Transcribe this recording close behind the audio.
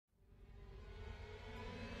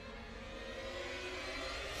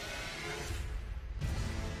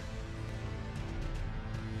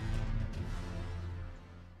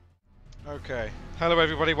Okay. Hello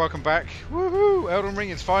everybody, welcome back. Woohoo! Elden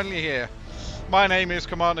Ring is finally here. My name is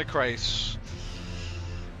Commander Kraise.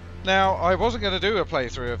 Now, I wasn't going to do a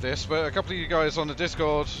playthrough of this, but a couple of you guys on the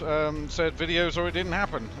Discord said videos or it didn't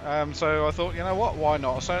happen. So I thought, you know what, why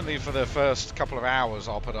not? Certainly for the first couple of hours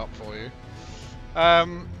I'll put up for you.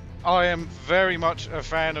 I am very much a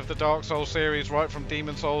fan of the Dark Souls series, right from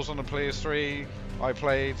Demon Souls on the PS3. I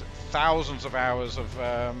played thousands of hours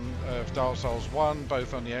of Dark Souls 1,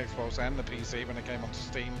 both on the Xbox and the PC when it came onto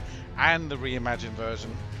Steam, and the reimagined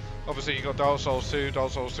version. Obviously you got Dark Souls 2,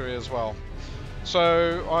 Dark Souls 3 as well.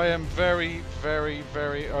 So I am very, very,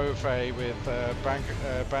 very au fait with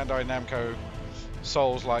Bandai Namco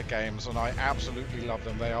Souls-like games, and I absolutely love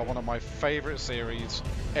them. They are one of my favourite series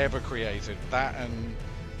ever created. That and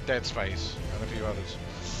Dead Space and a few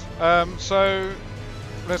others. So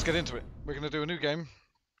let's get into it. We're going to do a new game.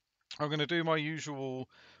 I'm going to do my usual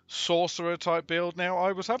Sorcerer type build. Now,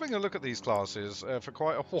 I was having a look at these classes for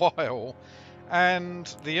quite a while, and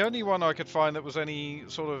the only one I could find that was any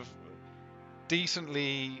sort of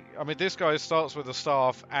decently... I mean, this guy starts with a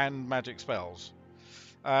staff and magic spells.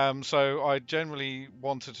 So I generally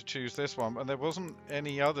wanted to choose this one, and there wasn't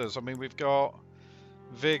any others. I mean, we've got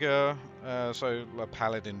Vigor, so a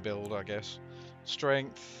paladin build, I guess.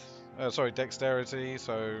 Strength, dexterity,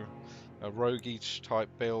 so a roguish type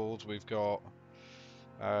build. We've got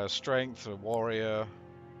strength, a warrior.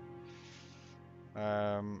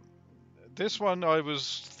 This one I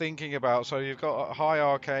was thinking about, so you've got high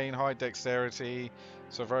arcane, high dexterity,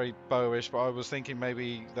 so very bowish, but I was thinking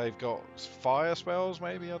maybe they've got fire spells,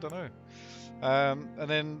 maybe, I don't know. And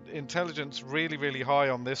then intelligence really, really high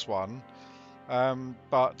on this one,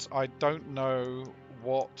 but I don't know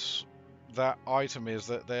what that item is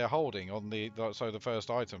that they're holding on the first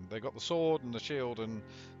item. They've got the sword and the shield and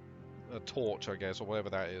a torch, I guess, or whatever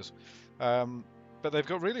that is. But they've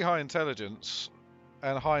got really high intelligence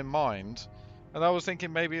and high mind, and I was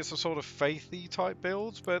thinking maybe it's a sort of faithy type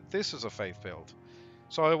build, but this is a faith build,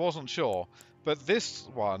 so I wasn't sure. But this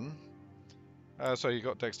one, so you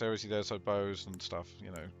got dexterity there, so bows and stuff, you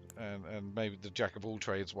know, and maybe the jack of all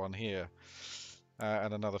trades one here,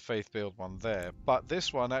 and another faith build one there. But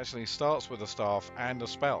this one actually starts with a staff and a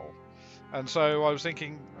spell, and so I was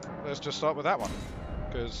thinking, let's just start with that one,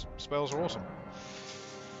 because spells are awesome.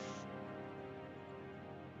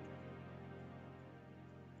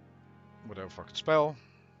 Whatever fucking spell.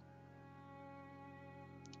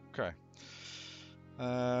 Okay.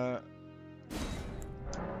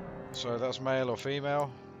 So that's male or female.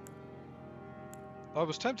 I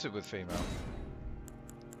was tempted with female,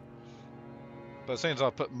 but since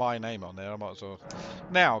I put my name on there, I might as well.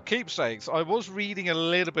 Now, keepsakes. I was reading a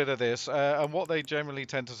little bit of this, and what they generally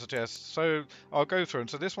tend to suggest. So I'll go through them.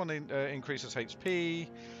 So this one increases HP.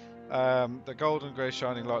 The golden grey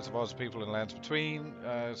shining lights of ours, people and lands between.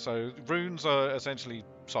 So runes are essentially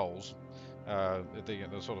souls. The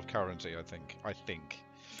sort of currency, I think.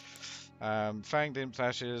 Fanged Imp's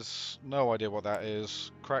Ashes, no idea what that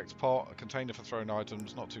is. Cracked Pot, a container for thrown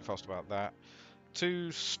items, not too fussed about that.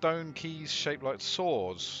 2 stone keys shaped like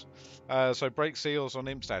swords. So break seals on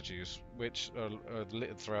imp statues, which are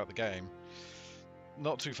littered throughout the game.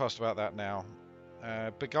 Not too fussed about that now.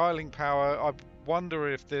 Beguiling Power, I wonder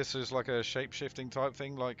if this is like a shape-shifting type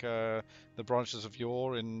thing, like the branches of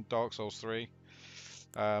yore in Dark Souls 3.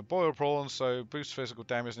 Boiled prawns, so boost physical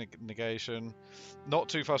damage negation. Not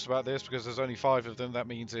too fussed about this because there's only 5 of them. That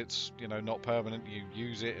means it's, you know, not permanent. You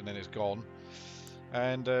use it and then it's gone.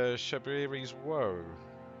 And Shabiri's Woe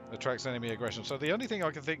attracts enemy aggression. So the only thing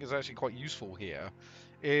I can think is actually quite useful here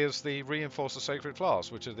is the Reinforce the Sacred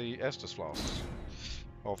Flask, which are the Estus flasks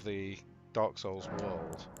of the Dark Souls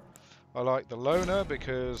world. I like the Loner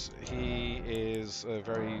because he is a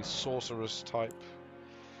very sorceress type.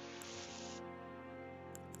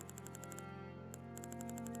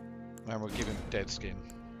 And we'll give him Dead Skin.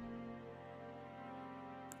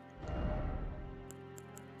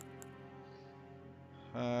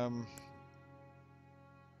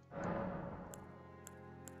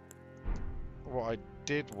 What I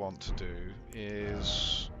did want to do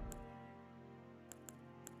is...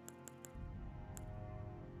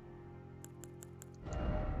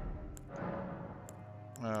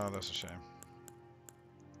 Oh, that's a shame.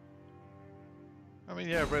 I mean,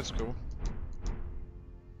 yeah, red's cool.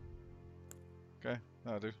 Okay,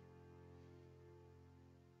 that'll do.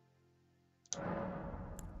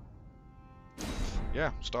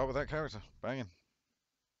 Yeah, start with that character. Banging.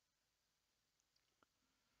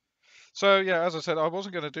 So, yeah, as I said, I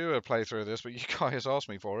wasn't going to do a playthrough of this, but you guys asked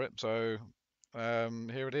me for it, so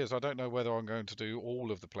here it is. I don't know whether I'm going to do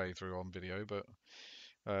all of the playthrough on video, but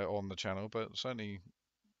on the channel, but certainly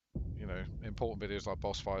you know, important videos like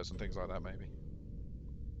boss fights and things like that, maybe.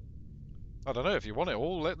 I don't know. If you want it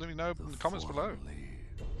all, let me know in the comments below.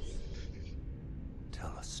 Leaves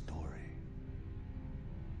tell a story.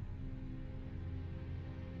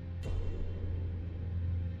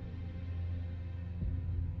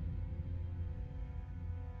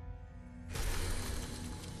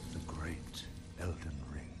 The great Elden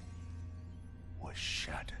Ring was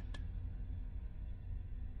shattered.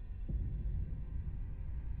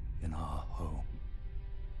 In our home,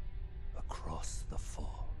 across the fog,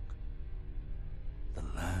 the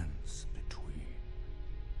lands between.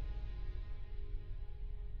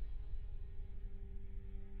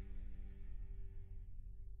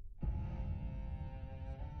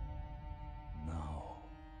 Now,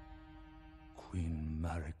 Queen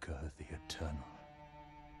Marika the Eternal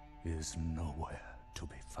is nowhere to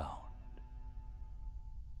be found.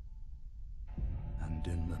 And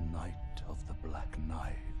in the night of the Black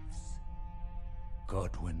Knives,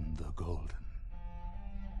 Godwyn the Golden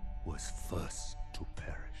was first to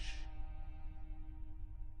perish.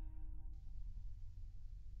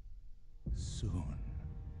 Soon,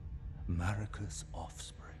 Marika's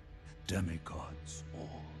offspring, demigods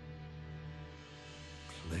all,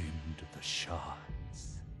 claimed the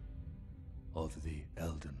shards of the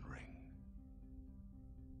Elden Ring.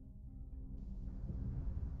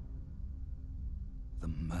 The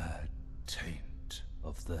mad taint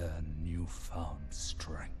of their newfound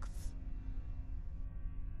strength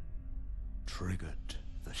triggered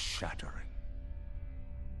the shattering.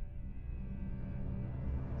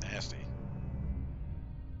 Nasty.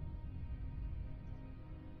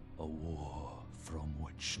 A war from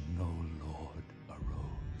which no lord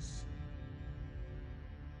arose.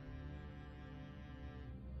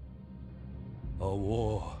 A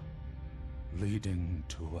war leading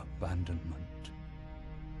to abandonment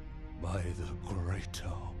by the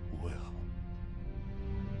greater will.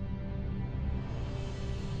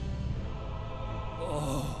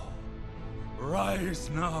 Oh, rise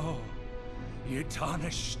now, ye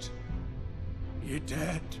tarnished, ye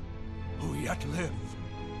dead who yet live.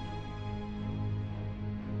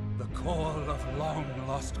 The call of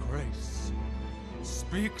long-lost grace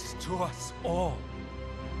speaks to us all.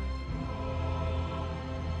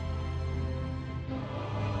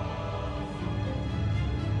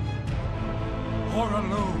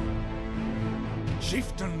 Horalu,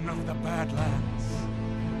 chieftain of the Badlands,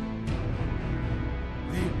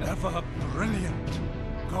 the ever-brilliant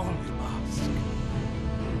Gold Mask.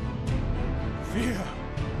 Fear,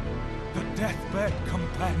 the deathbed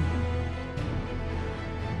companion,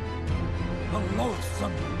 the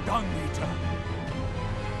loathsome dung-eater,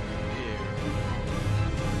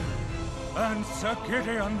 and Sir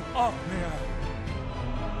Gideon Othmere,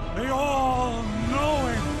 the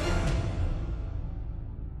all-knowing.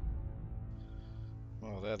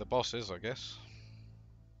 Well, they're the bosses, I guess.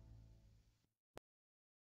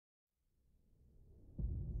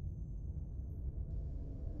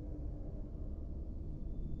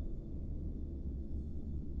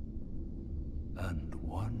 And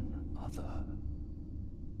one other,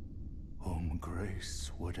 whom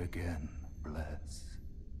grace would again bless.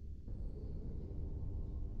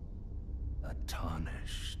 A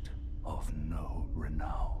tarnished of no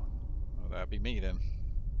renown. Well, that'd be me then.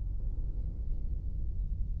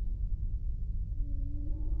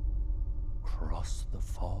 Cross the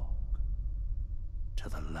fog to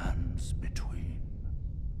the lands between.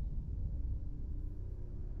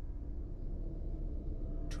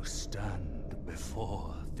 To stand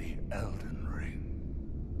before the Elden Ring.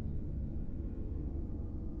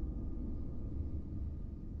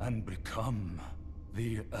 And become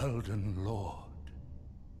the Elden Lord.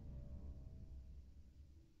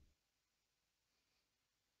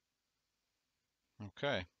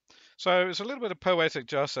 Okay. So it's a little bit of poetic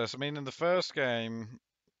justice. I mean, in the first game,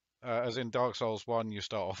 as in Dark Souls 1, you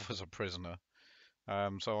start off as a prisoner.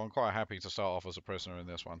 So I'm quite happy to start off as a prisoner in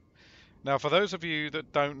this one. Now, for those of you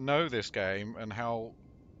that don't know this game and how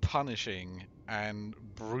punishing and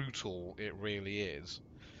brutal it really is.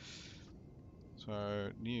 So,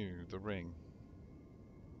 new, the ring.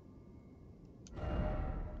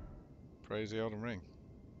 Praise the Elden Ring.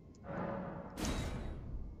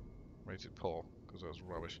 Rated poor, because that was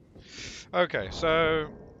rubbish. Okay, so,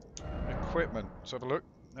 equipment. Let's have a look.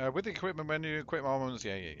 With the equipment menu, equip armaments.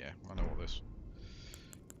 Yeah. I know all this.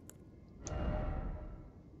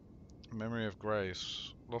 Memory of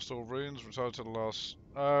Grace. Lost all runes, retired to the last...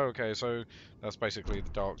 Oh, okay, so that's basically the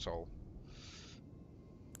Dark Soul.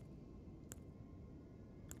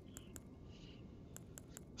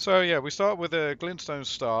 So yeah, we start with a glintstone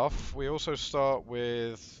staff. We also start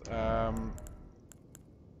with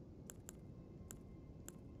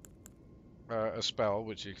a spell,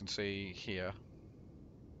 which you can see here.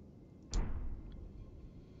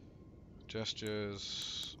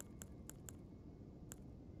 Gestures.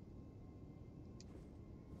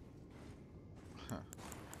 Huh.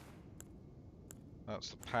 That's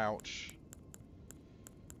the pouch.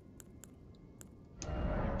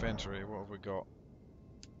 Inventory, what have we got?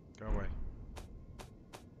 Go away.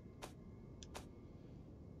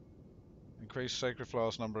 Increase Sacred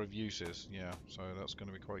Flask number of uses. Yeah, so that's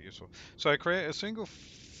going to be quite useful. So create a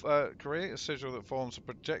create a sigil that forms a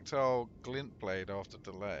projectile glint blade after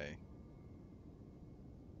delay.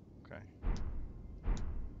 Okay.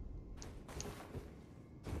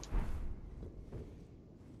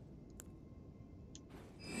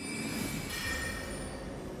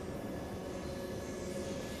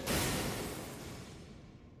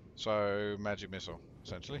 So magic missile,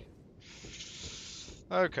 essentially.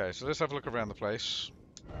 Okay, so let's have a look around the place.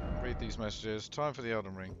 Read these messages. Time for the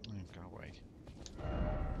Elden Ring. Oh, go away.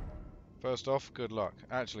 First off, good luck.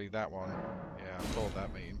 Actually, that one. Yeah, I thought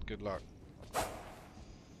that mean. Good luck.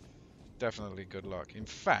 Definitely good luck. In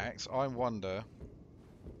fact, I wonder...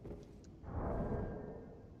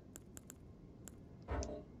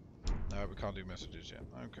 No, we can't do messages yet.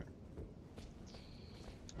 Okay.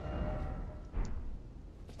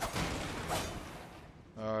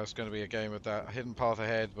 It's going to be a game with that hidden path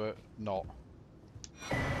ahead, but not.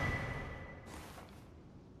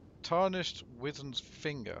 Tarnished Wizen's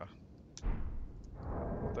finger.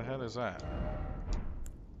 What the hell is that?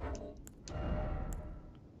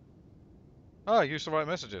 Ah, I used to write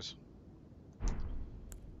messages.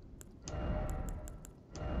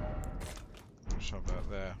 Shove that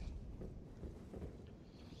there.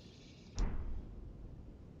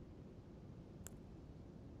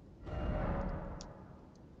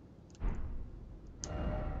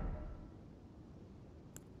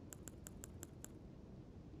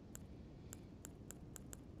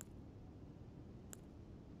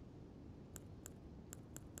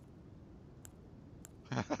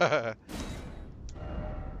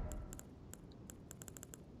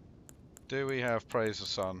 Do we have Praise the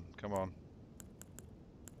Sun? Come on.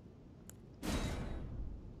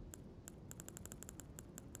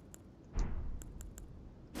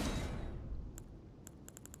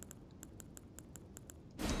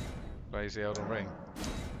 Plays the Elden Ring.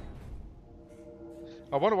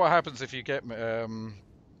 I wonder what happens if you get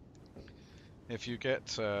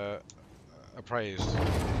appraised.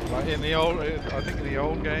 Like in the old, I think in the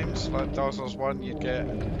old games, like Dark Souls 1, you'd get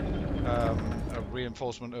a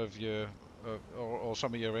reinforcement of your, or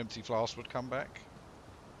some of your empty flasks would come back.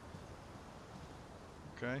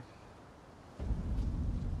 Okay.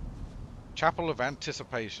 Chapel of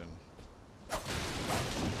Anticipation.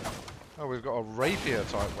 Oh, we've got a rapier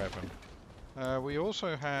type weapon. We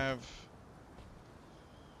also have...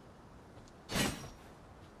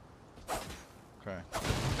 Okay.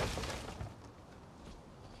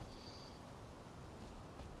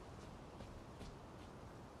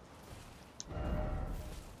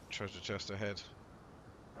 Treasure chest ahead.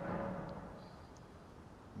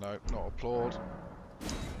 No, not applaud.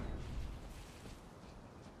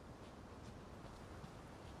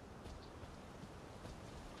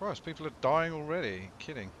 Christ, people are dying already.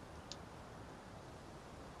 Kidding.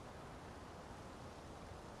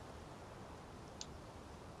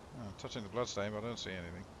 Oh, touching the bloodstain, but I don't see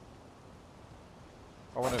anything.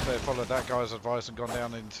 I wonder if they followed that guy's advice and gone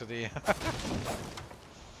down into the...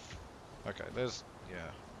 Okay, there's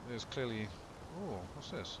clearly... Oh, what's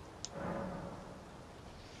this?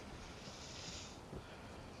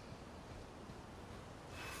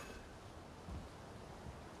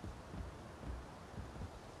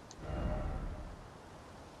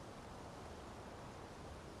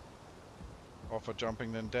 Offer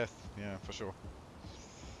jumping then death, yeah, for sure.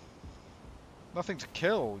 Nothing to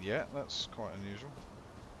kill yet, that's quite unusual.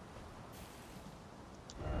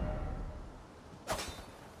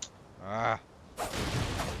 Ah.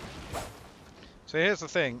 So here's the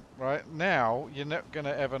thing, right? Now, you're not going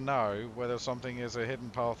to ever know whether something is a hidden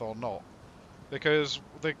path or not. Because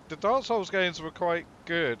the Dark Souls games were quite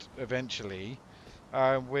good, eventually,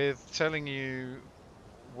 with telling you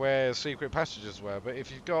where secret passages were. But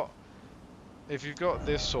if you've got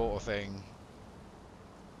this sort of thing...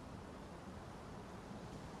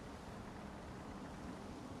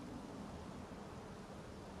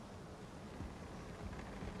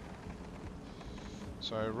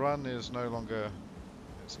 So run is no longer,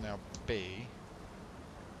 it's now B.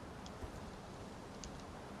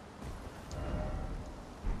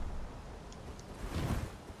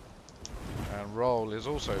 And roll is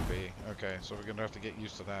also B. Okay, so we're going to have to get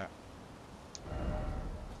used to that.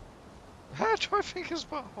 Ah, try fingers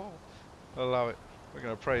butthole! I love it. We're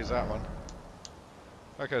going to praise that one.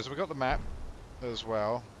 Okay, so we got the map as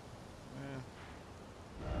well.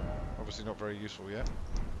 Yeah. Obviously not very useful yet.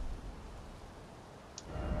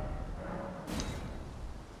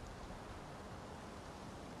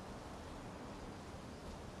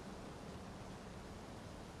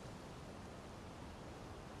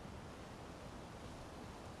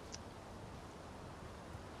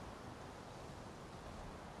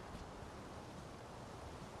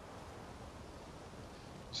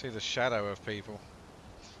 See the shadow of people.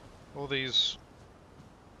 All these...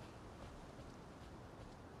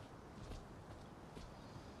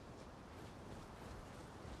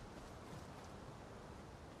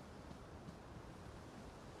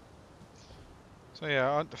 So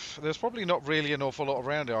yeah, there's probably not really an awful lot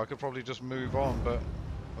around here. I could probably just move on, but...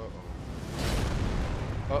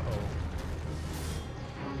 Uh-oh.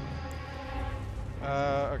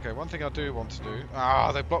 Uh-oh. Okay, one thing I do want to do...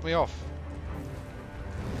 Ah, they blocked me off.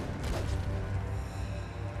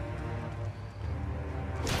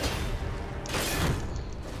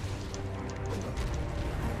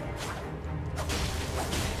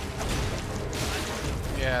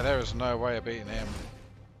 Yeah, there is no way of beating him.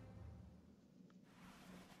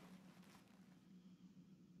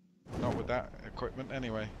 Not with that equipment,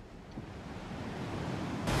 anyway.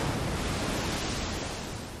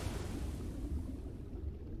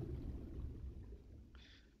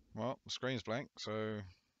 Well, the screen's blank, so...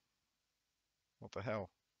 What the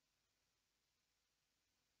hell?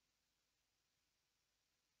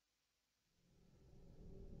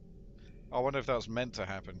 I wonder if that's meant to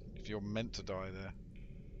happen. If you're meant to die there.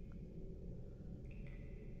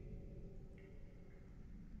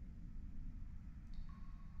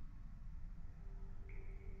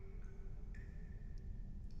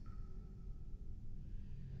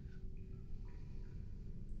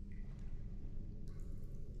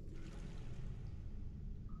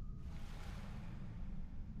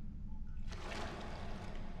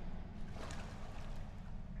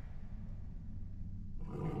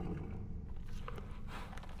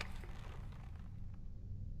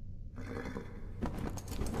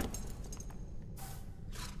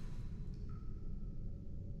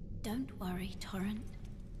 Don't worry, Torrent.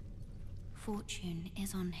 Fortune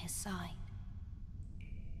is on his side.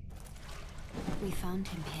 We found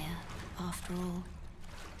him here, after all.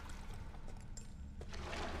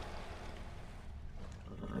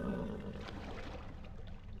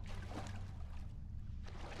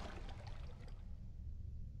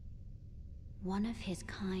 One of his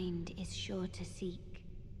kind is sure to seek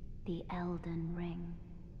the Elden Ring.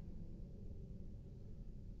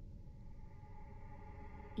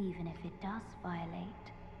 Even if it does violate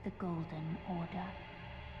the Golden Order.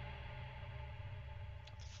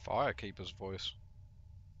 Firekeeper's voice.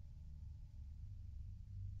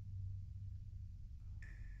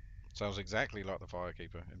 Sounds exactly like the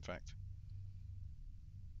Firekeeper, in fact.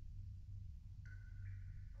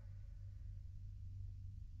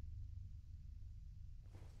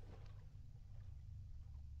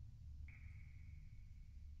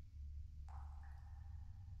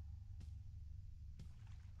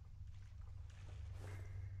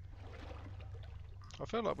 I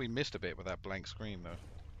feel like we missed a bit with that blank screen, though.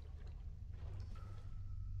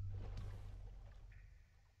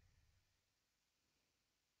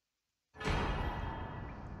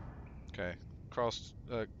 Okay.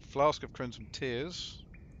 Flask of Crimson Tears.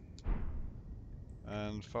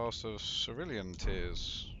 And Fast of Cerulean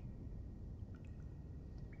Tears.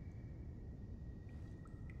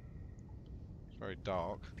 It's very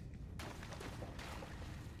dark.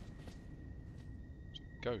 It's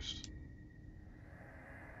a ghost.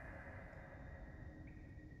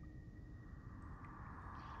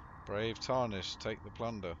 Brave Tarnished, take the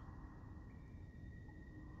plunder.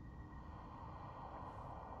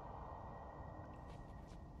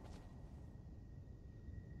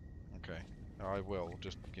 Okay, I will.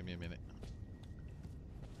 Just give me a minute.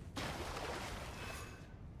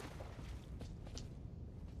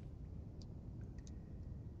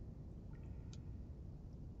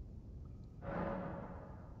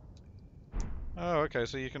 Oh, okay,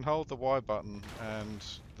 so you can hold the Y button and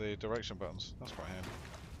the direction buttons. That's quite handy.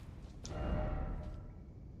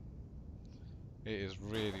 It is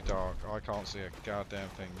really dark. I can't see a goddamn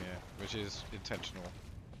thing here, which is intentional.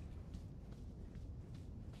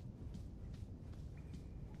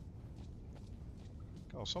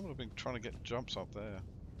 Oh, someone have been trying to get jumps up there.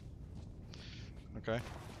 Okay.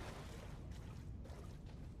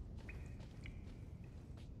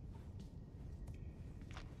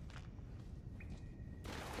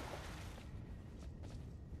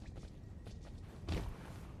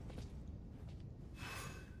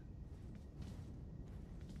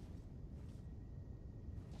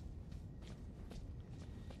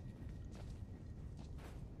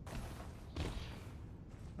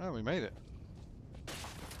 Oh, we made it.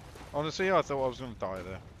 Honestly, I thought I was going to die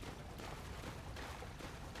there.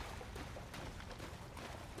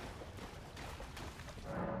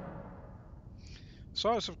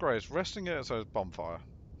 Sites of Grace. Resting at a bonfire.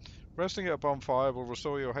 Resting at a bonfire will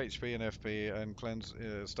restore your HP and FP and cleanse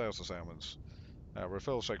Status ailments.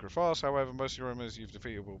 Refill Sacred Fast, however, most of your enemies you've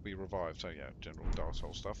defeated will be revived. So yeah, general Dark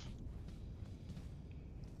Souls stuff.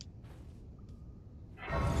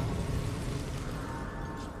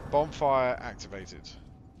 Bonfire activated.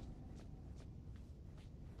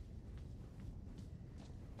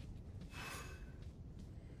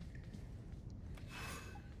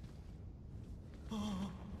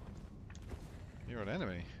 You're an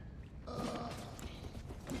enemy.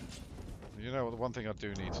 You know, the one thing I do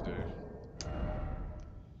need to do.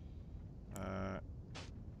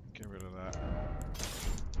 Get rid of that.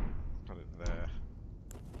 Put it there.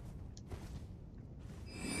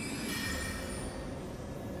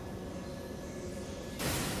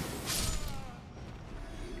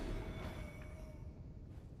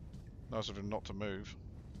 Nice of him not to move.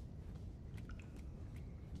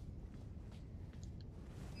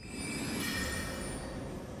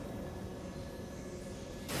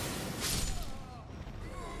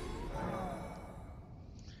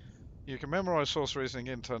 You can memorize sorceries and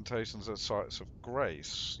incantations at sites of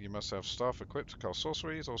grace. You must have staff equipped to cast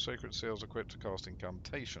sorceries or sacred seals equipped to cast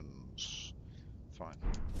incantations. Fine.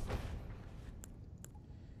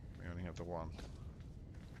 We only have the one.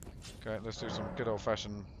 Okay, let's do some good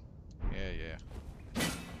old-fashioned... Yeah.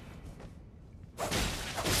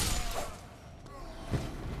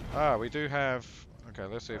 Ah, we do have... Okay,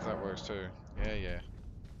 let's see if that works too. Yeah.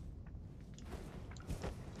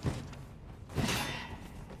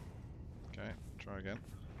 Okay, try again.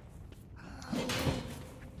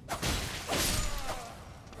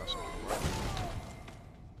 That's not gonna work.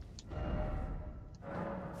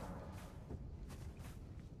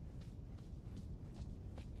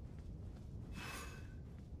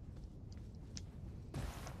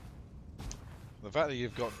 The fact that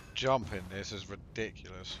you've got jump in this is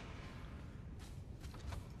ridiculous.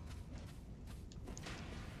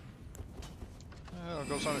 Oh, I've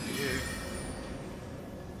got something for you.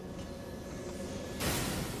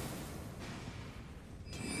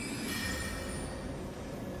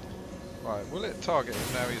 Right, will it target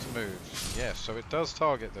him now he's moved? Yes, so it does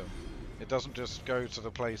target them. It doesn't just go to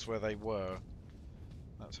the place where they were.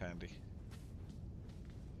 That's handy.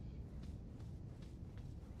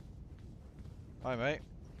 Hi, mate.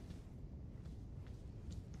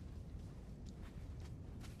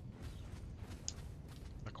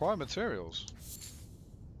 Acquire materials.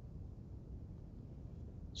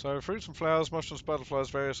 So, fruits and flowers, mushrooms, butterflies,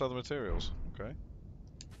 various other materials. Okay.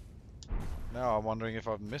 Now I'm wondering if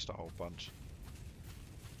I've missed a whole bunch.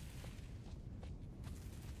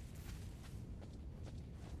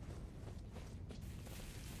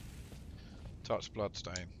 Touch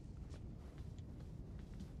bloodstain.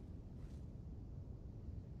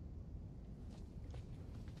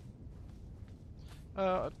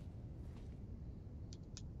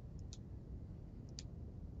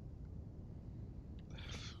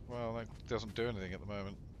 Well, that doesn't do anything at the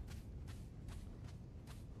moment.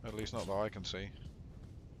 At least not that I can see.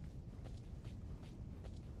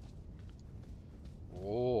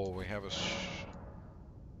 Oh, we have a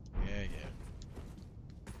yeah.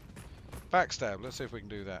 Backstab, let's see if we can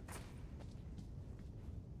do that.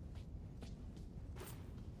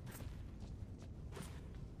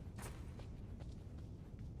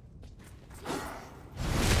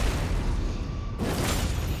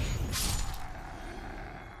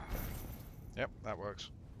 Yep, that works.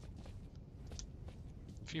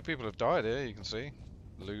 A few people have died here, you can see.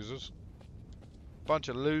 Losers. Bunch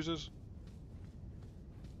of losers.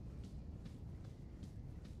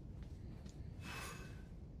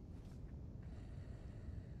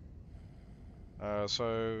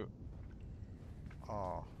 So...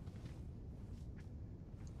 Oh.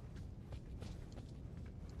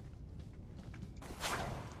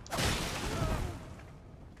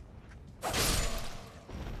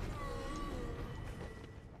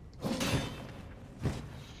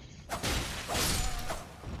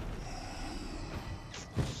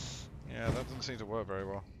 Yeah, that doesn't seem to work very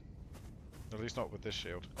well. At least not with this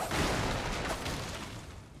shield.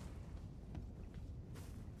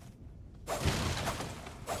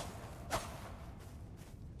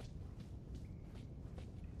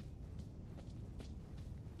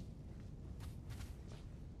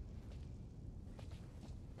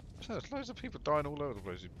 So there's loads of people dying all over the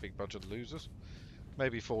place, you big bunch of losers.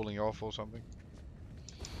 Maybe falling off or something.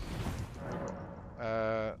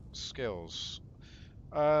 Skills.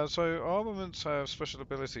 So armaments have special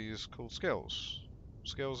abilities called skills.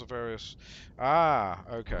 Skills are various. Ah,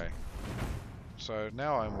 okay. So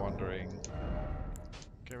now I'm wondering.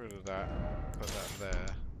 Get rid of that. Put that there.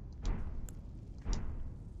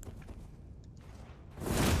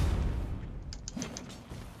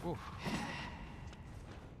 Oof.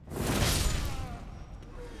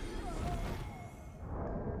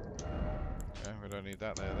 Okay, we don't need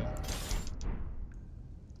that there then.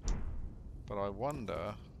 But I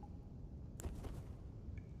wonder.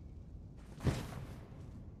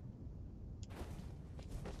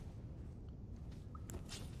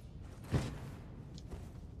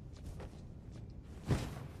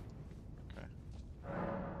 Okay.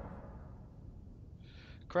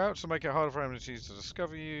 Crouch to make it harder for enemies to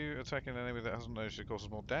discover you. Attacking an enemy that hasn't noticed you causes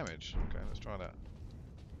more damage. Okay, let's try that.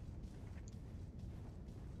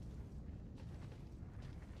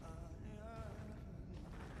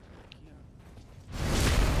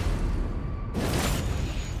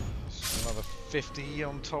 Another 50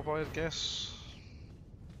 on top, I guess.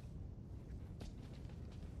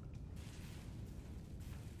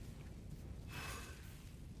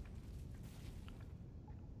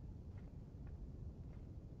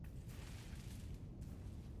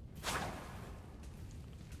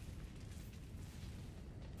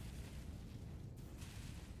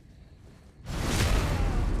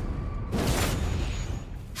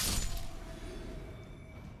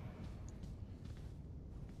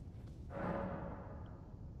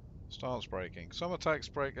 Stance breaking. Some attacks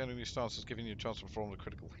break enemy stances, giving you a chance to perform a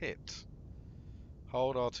critical hit.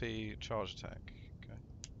 Hold RT, charge attack.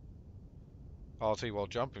 Okay. RT while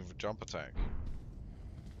jumping for jump attack.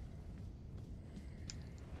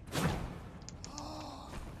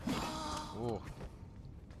 Ooh.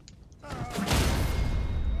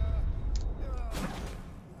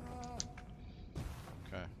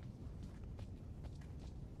 Okay.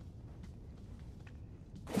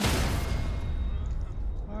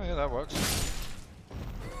 Oh yeah, that works.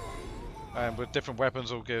 And with different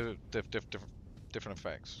weapons, will give different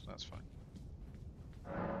effects. That's fine.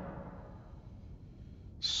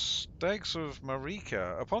 Stakes of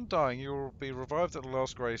Marika. Upon dying, you will be revived at the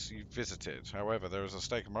last grace you visited. However, there is a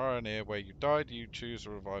stake of Marika near where you died. You choose to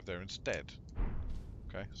revive there instead.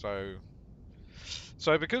 Okay, so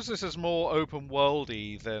because this is more open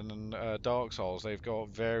worldy than Dark Souls, they've got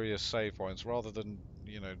various save points rather than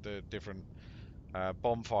the different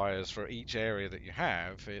bonfires for each area that you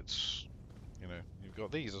have. It's you've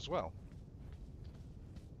got these as well.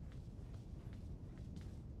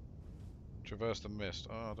 Traverse the mist.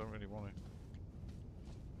 Oh, I don't really want to.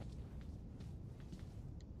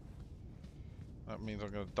 That means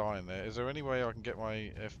I'm going to die in there. Is there any way I can get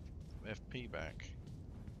my FP back?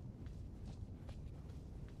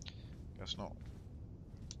 Guess not.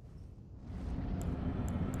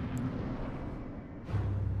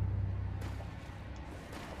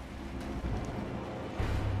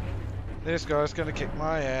 This guy's going to kick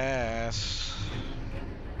my ass.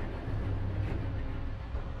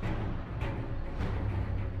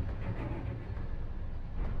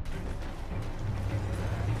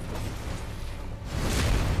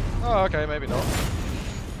 Oh, okay, maybe not.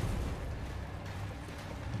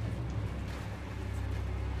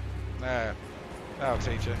 Nah, that'll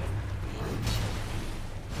teach you.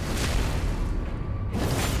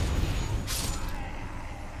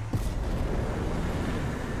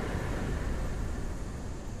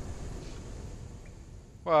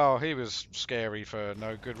 Well, he was scary for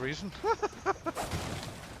no good reason.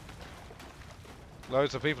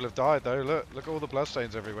 Loads of people have died though. Look at all the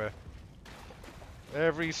bloodstains everywhere.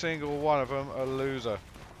 Every single one of them a loser.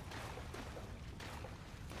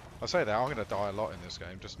 I say that, I'm going to die a lot in this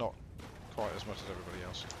game, just not quite as much as everybody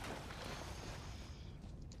else.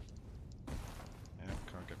 Yeah,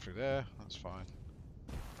 can't get through there, that's fine.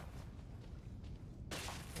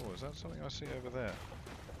 Oh, is that something I see over there?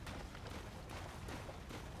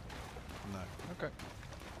 No, okay.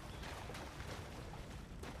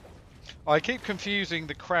 I keep confusing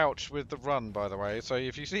the crouch with the run, by the way, so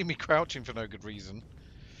if you see me crouching for no good reason,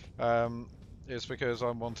 it's because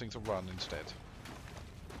I'm wanting to run instead.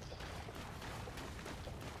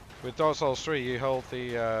 With Dark Souls 3, you hold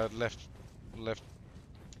the left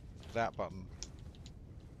that button.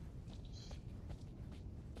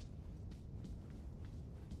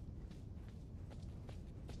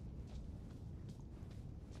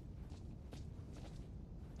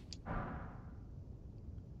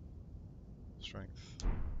 Strength.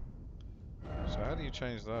 So how do you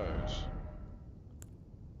change those?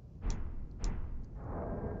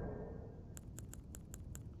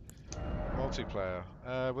 Multiplayer.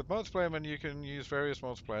 With multiplayer menu, you can use various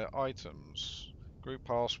multiplayer items. Group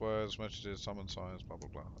passwords, messages, summon signs, blah blah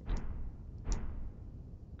blah. Okay.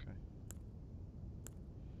 Okay.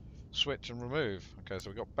 Switch and remove. Okay,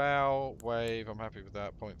 so we've got bow, wave, I'm happy with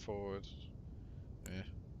that. Point forward. Yeah.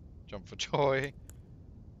 Jump for joy.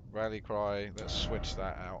 Rally cry. Let's switch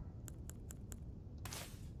that out.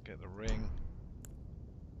 Get the ring.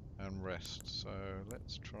 And rest. So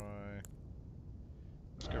let's try.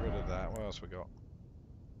 Let's get rid of that. What else we got?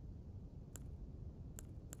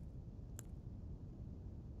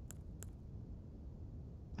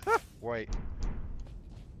 Wait.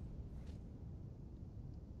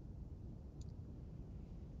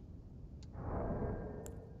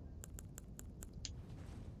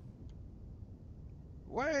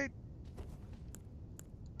 Wait.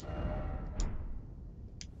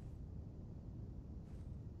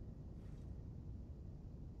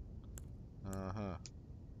 Uh-huh.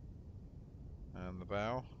 And the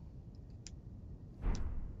bow.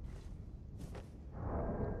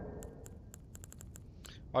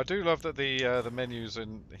 I do love that the menu's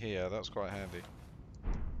in here. That's quite handy.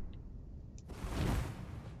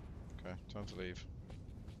 Okay, time to leave.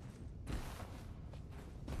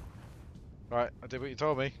 Right, I did what you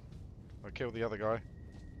told me. I killed the other guy.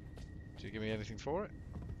 Did you give me anything for it?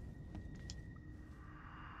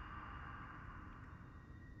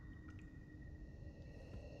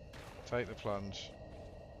 Take the plunge.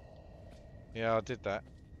 Yeah, I did that.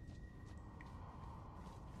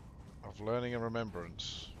 Of learning and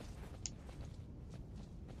remembrance.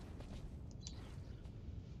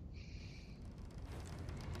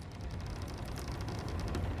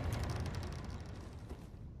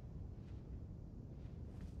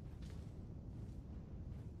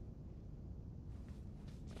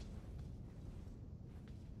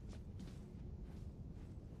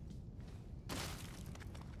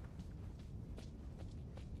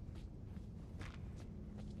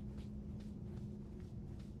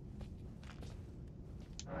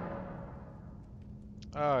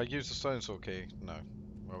 Ah, use the stone sword key. No.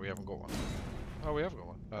 Well, we haven't got one. Oh, we have got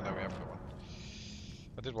one. Oh, no, we haven't got one.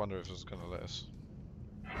 I did wonder if it was going to let us.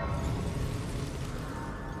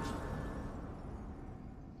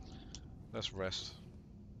 Let's rest.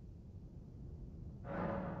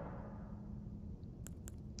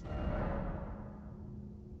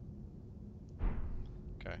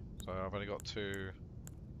 Okay, so I've only got two.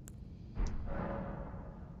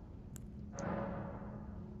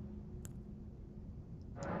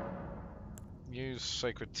 Use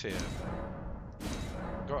Sacred Tear.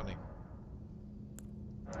 Got any?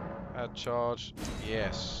 Add charge.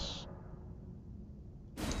 Yes.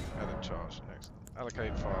 Added charge. Excellent.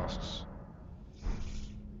 Allocate fasts.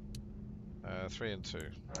 3 and 2.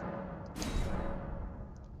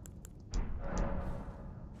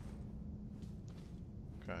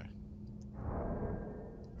 Okay.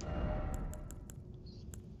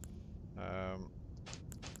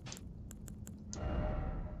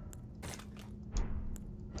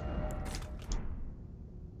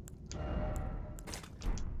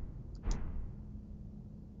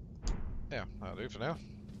 Yeah, that'll do for now.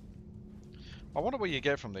 I wonder what you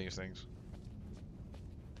get from these things.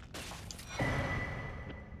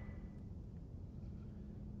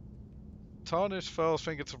 Tarnished Fell's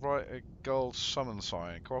finger to write a gold summon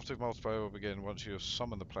sign. Cooperative multiplayer will begin once you have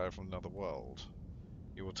summoned the player from another world.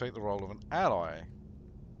 You will take the role of an ally.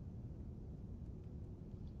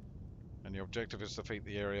 And your objective is to defeat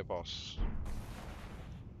the area boss.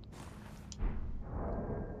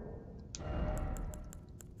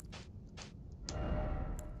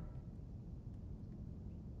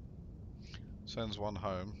 Sends one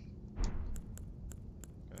home.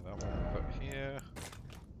 Okay, that one we'll put here.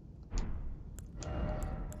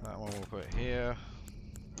 That one we'll put here.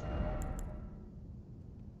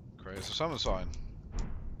 Creates a summon sign.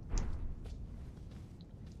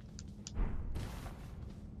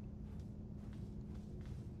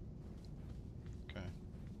 Okay.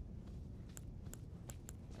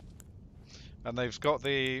 And they've got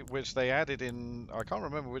the, which they added in, I can't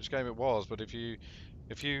remember which game it was, but if you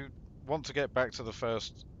want to get back to the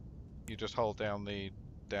first, you just hold down the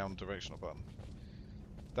down directional button.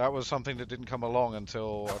 That was something that didn't come along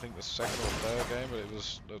until I think the second or third game, but it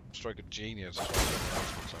was a stroke of genius as far as I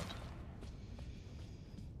was concerned.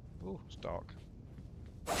 Ooh, it's dark.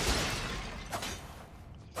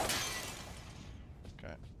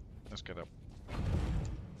 Okay, let's get up.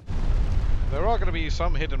 There are going to be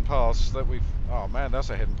some hidden paths that we've... Oh man, that's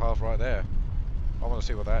a hidden path right there. I want to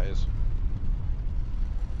see what that is.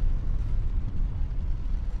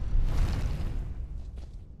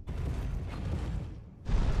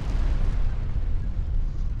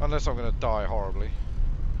 Unless I'm going to die horribly.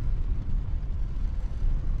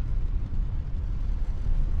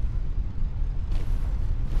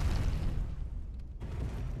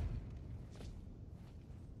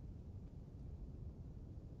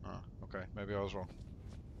 was wrong.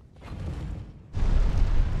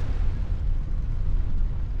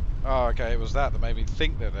 Oh, okay, it was that made me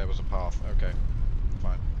think that there was a path. Okay,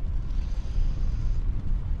 fine.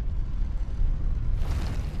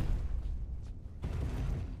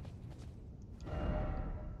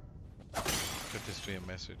 Could this be a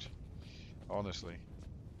message? Honestly.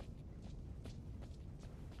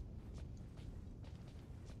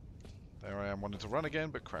 There I am wanting to run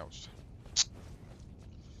again, but crouched.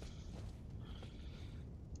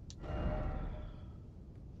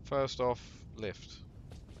 First off, lift.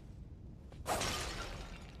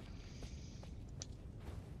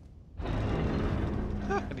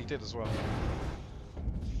 And he did as well.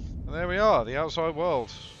 And there we are, the outside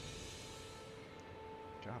world.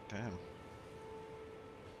 God damn.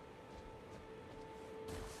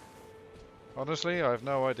 Honestly, I have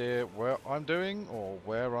no idea what I'm doing or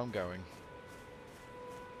where I'm going.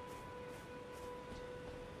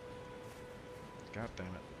 God damn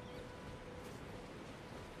it.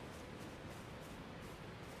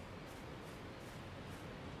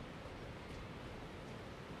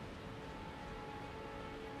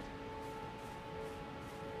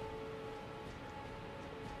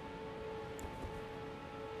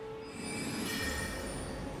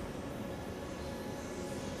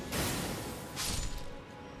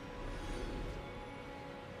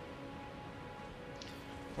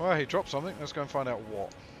 Well, he dropped something. Let's go and find out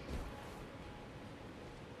what.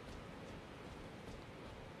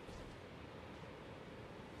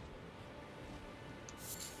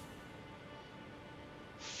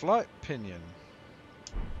 Flight pinion.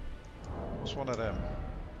 What's one of them?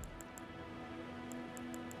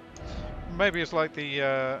 Maybe it's like the,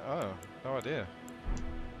 oh, no idea.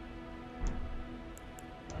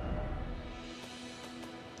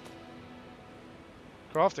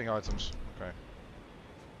 Crafting items. Okay.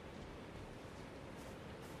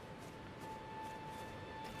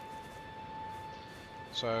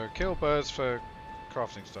 So, kill birds for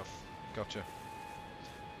crafting stuff. Gotcha.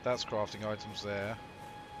 That's crafting items there.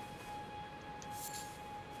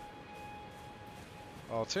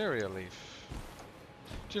 Arteria leaf.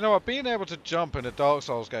 Do you know what? Being able to jump in a Dark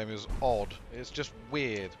Souls game is odd. It's just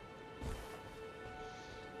weird.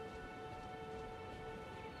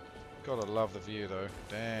 Gotta love the view though.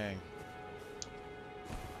 Dang.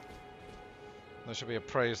 There should be a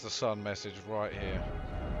praise the sun message right here.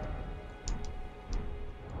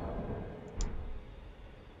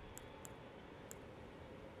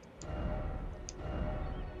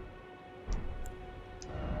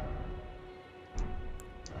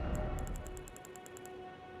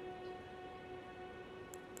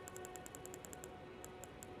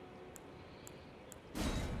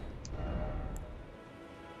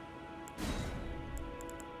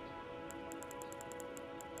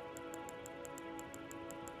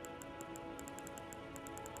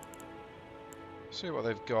 See what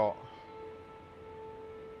they've got.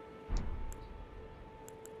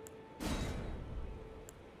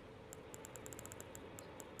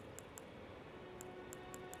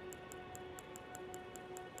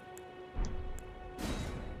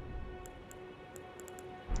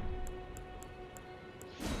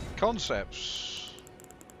 Concepts.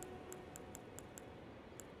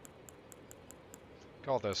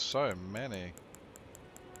 God, there's so many.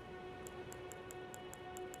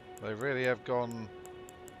 They really have gone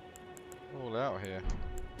all out here.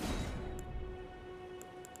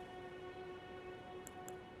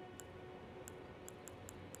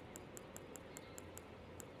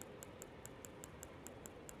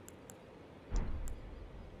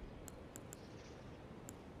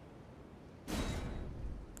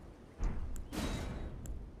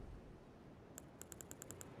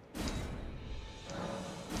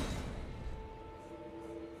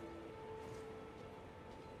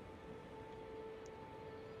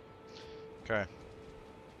 Okay.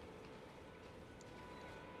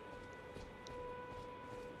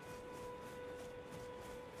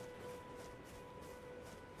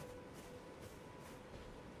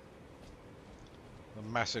 A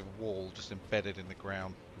massive wall just embedded in the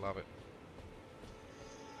ground. Love it.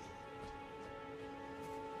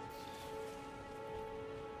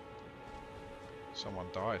 Someone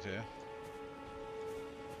died here.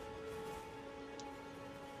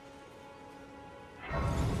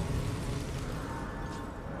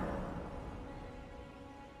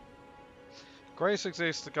 Grace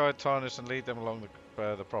exists to guide Tarnished and lead them along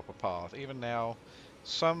the proper path. Even now,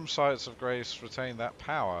 some sites of grace retain that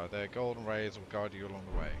power. Their golden rays will guide you along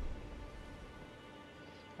the way.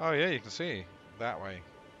 Oh yeah, you can see that way.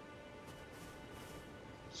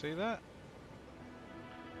 See that?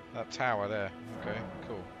 That tower there. Okay,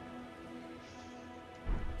 cool.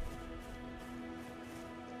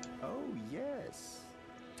 yes.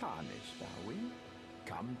 Tarnished, are we?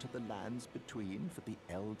 Come to the lands between for the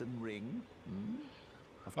Elden Ring? Hmm?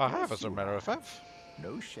 Of I have, course as a you matter of have. fact.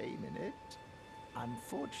 No shame in it.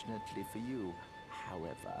 Unfortunately for you,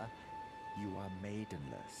 however, you are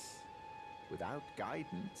maidenless. Without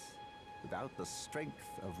guidance, without the strength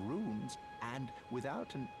of runes, and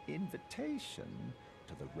without an invitation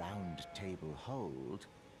to the Round Table Hold,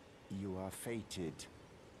 you are fated,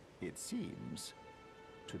 it seems,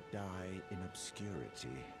 to die in obscurity.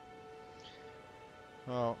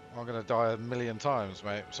 Well, I'm going to die a million times,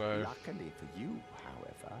 mate, so... Luckily for you,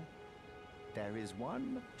 however, there is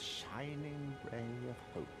one shining ray of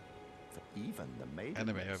hope for even the maidenless.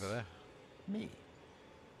 Enemy over there. Me.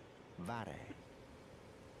 Vare.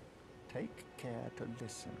 Take care to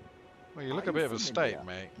listen. Well, you look Are a bit of a familiar state,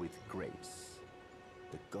 mate. with grace,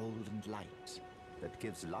 the golden light that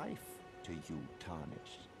gives life to you,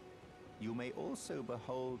 Tarnished. You may also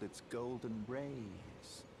behold its golden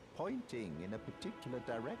rays, pointing in a particular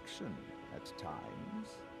direction at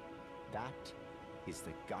times. That is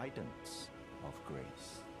the guidance of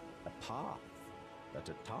grace, a path that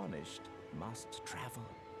a Tarnished must travel.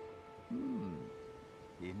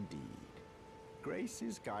 Indeed.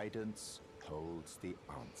 Grace's guidance holds the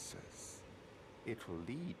answers. It will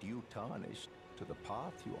lead you, Tarnished, to the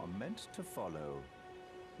path you are meant to follow,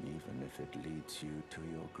 even if it leads you to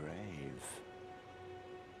your grave.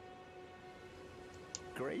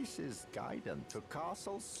 Grace's guidance to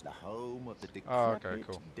castles, the home of the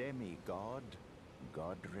decrepit demigod,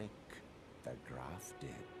 Godric the Grafted.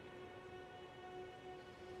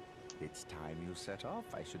 It's time you set off,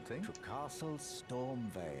 I should think, to Castle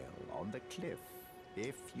Stormvale on the cliff,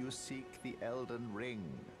 if you seek the Elden Ring,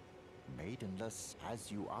 maidenless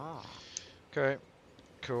as you are. Okay,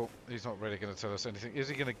 cool. He's not really going to tell us anything. Is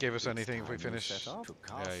he going to give us anything if we finish? Yeah, Okay,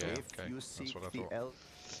 that's what I thought.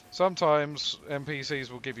 Sometimes NPCs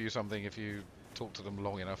will give you something if you talk to them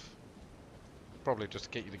long enough. Probably just to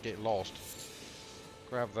get you to get lost.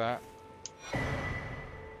 Grab that.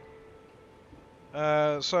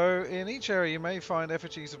 So, in each area you may find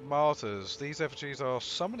effigies of martyrs. These effigies are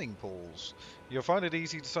summoning pools. You'll find it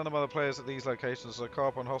easy to summon other players at these locations, so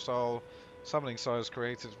carp on hostile summoning sites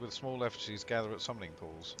created with small effigies gather at summoning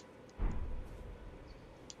pools.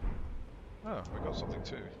 Oh, we got something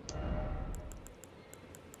too.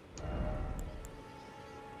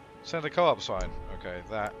 Send a carp sign. Okay,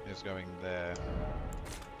 that is going there.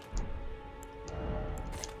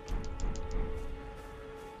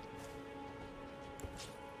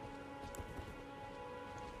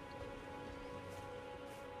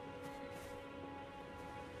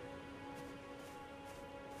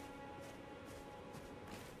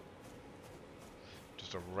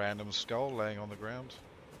 Just a random skull laying on the ground.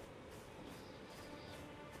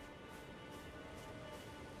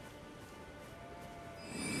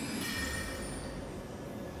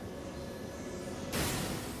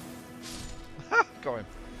 Got him.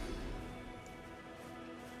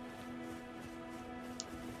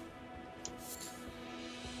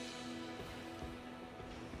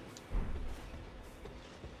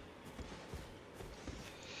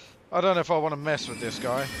 I don't know if I want to mess with this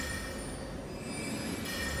guy.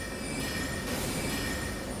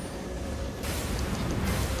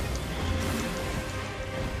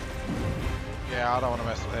 Yeah, I don't want to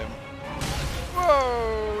mess with him.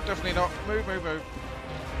 Whoa! Definitely not. Move, move, move.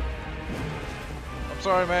 I'm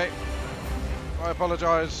sorry, mate. I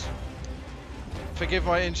apologise. Forgive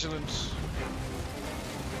my insolence.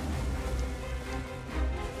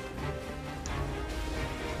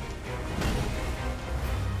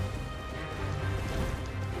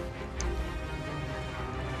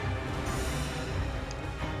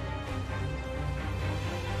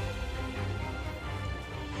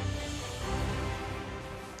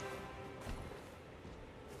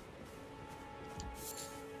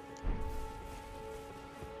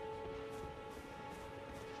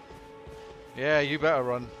 Yeah, you better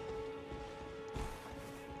run.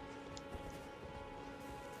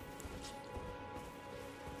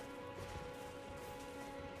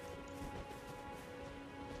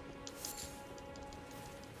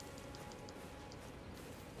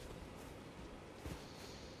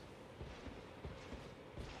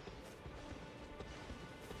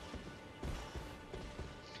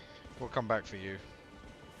 We'll come back for you.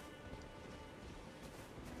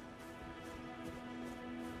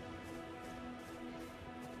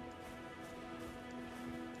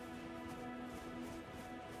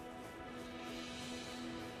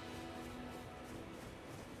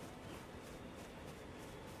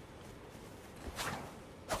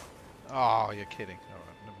 Oh, you're kidding.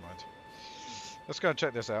 Alright, never mind. Let's go and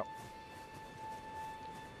check this out.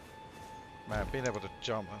 Man, being able to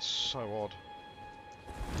jump, that's so odd.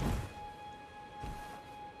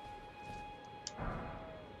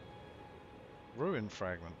 Ruin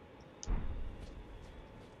fragment.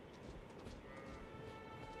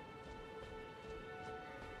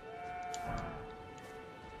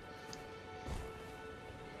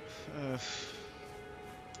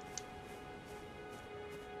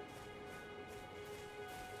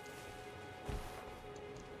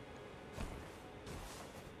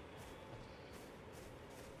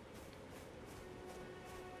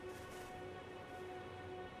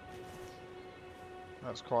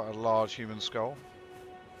 That's quite a large human skull.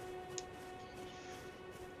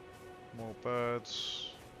 More birds.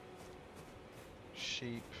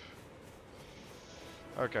 Sheep.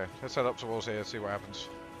 Okay, let's head up towards here, see what happens.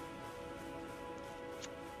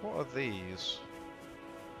 What are these?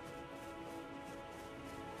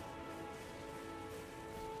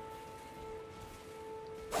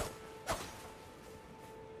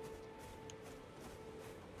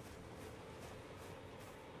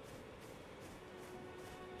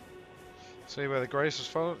 See where the Grace is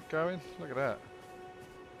going? Look at that.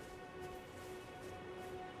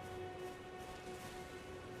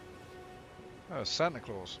 Oh, Santa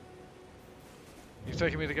Claus. You've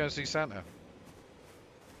taken me to go and see Santa.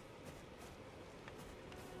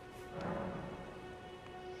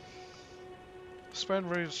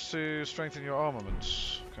 Spend runes to strengthen your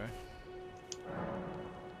armaments. Okay.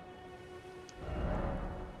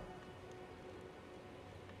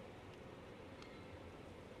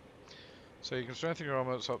 So you can strengthen your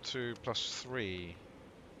armaments up to +3.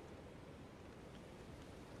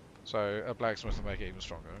 So a blacksmith will make it even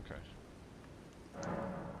stronger. Okay.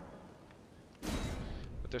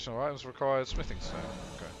 Additional items required. Smithing stone.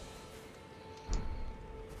 Okay.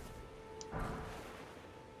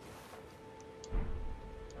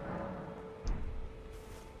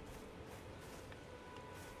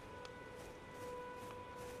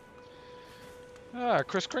 Ah,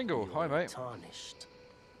 Chris Kringle. Hi, mate. Tarnished.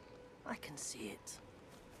 I can see it.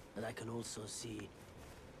 And I can also see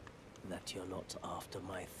that you're not after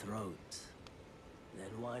my throat.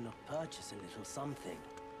 Then why not purchase a little something?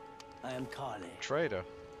 I am Kraise, Trader.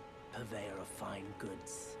 purveyor of fine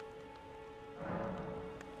goods.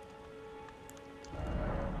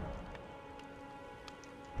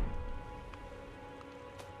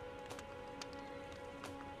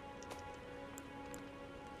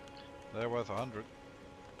 They're worth 100.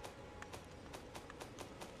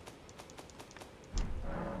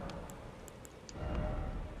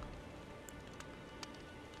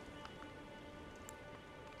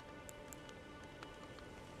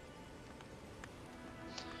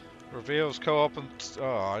 Reveals co-op and... Oh,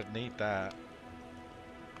 I need that.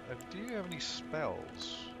 Do you have any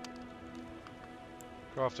spells?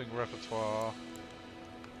 Crafting repertoire.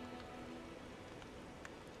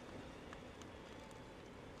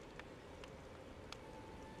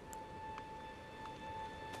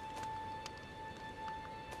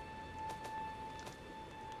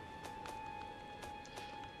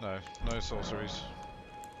 No, no sorceries.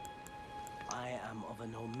 I am of a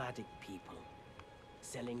nomadic people,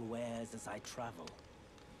 selling wares as I travel.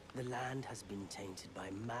 The land has been tainted by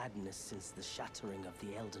madness since the shattering of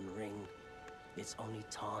the Elden Ring. It's only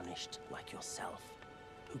Tarnished, like yourself,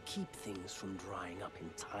 who keep things from drying up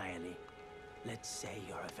entirely. Let's say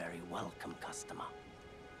you're a very welcome customer.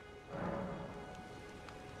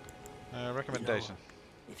 Recommendation.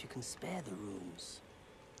 You know, if you can spare the runes,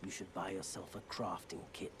 you should buy yourself a crafting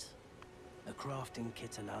kit. A crafting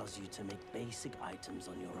kit allows you to make basic items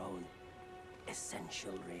on your own.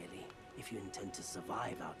 Essential, really, if you intend to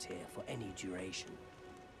survive out here for any duration.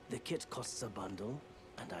 The kit costs a bundle,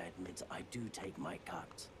 and I admit I do take my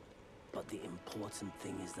cut. But the important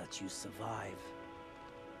thing is that you survive.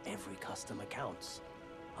 Every customer counts,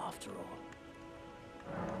 after all.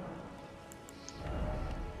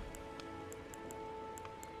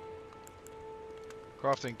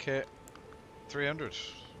 Crafting kit, 300.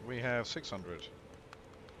 We have 600.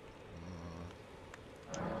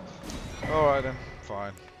 Alright then,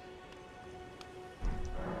 fine.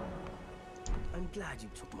 I'm glad you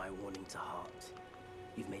took my warning to heart.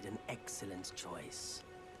 You've made an excellent choice.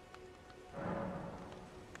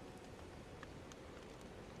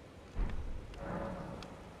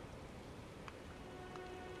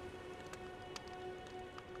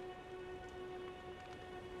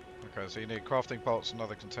 Okay, so you need crafting pots and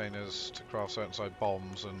other containers to craft certain size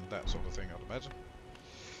bombs and that sort of thing, I'd imagine.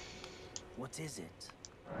 What is it?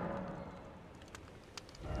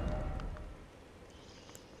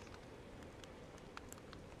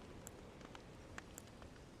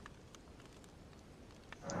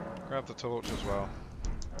 Grab the torch as well.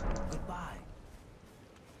 Goodbye.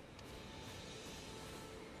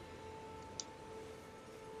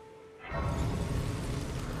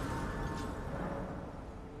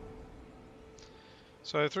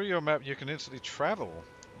 So through your map you can instantly travel.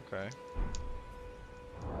 Okay.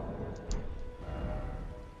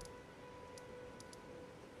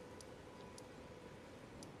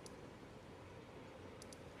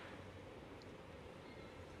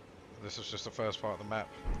 This is just the first part of the map.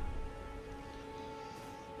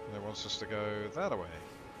 And it wants us to go that way.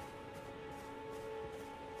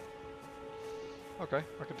 Okay,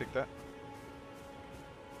 I can dig that.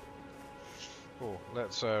 Cool,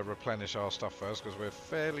 let's replenish our stuff first because we're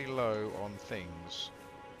fairly low on things.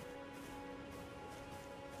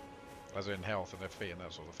 As in health and FP and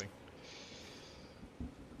that sort of thing.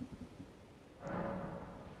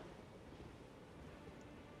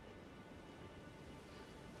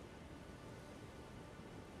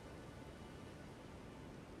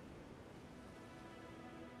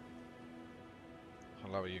 I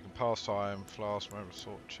love it, you can pass time, flask, member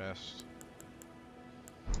sort chest.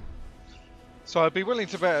 So I'd be willing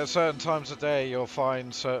to bet at certain times of day you'll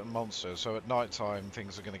find certain monsters, so at night time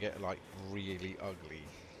things are going to get like really ugly.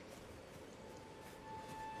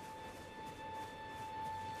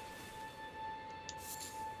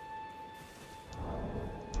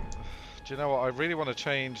 Do you know what, I really want to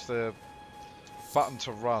change the button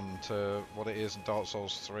to run to what it is in Dark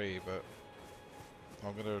Souls 3, but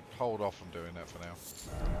I'm going to hold off from doing that for now.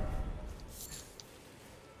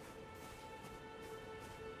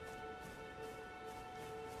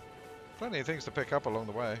 Plenty of things to pick up along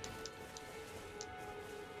the way.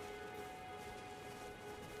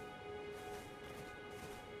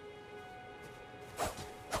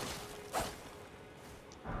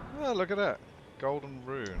 Oh, look at that. Golden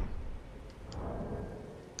rune.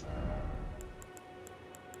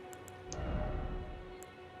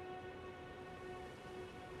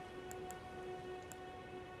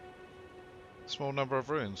 Small number of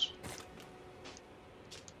runes.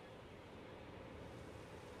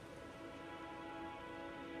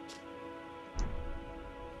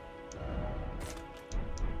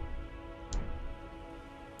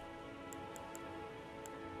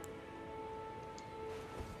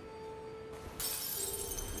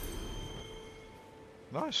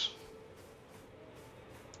 Nice.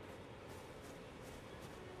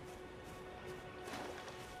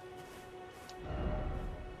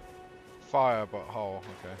 Fire, but hole.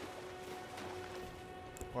 Okay.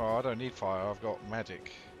 Well, I don't need fire. I've got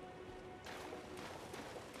magic.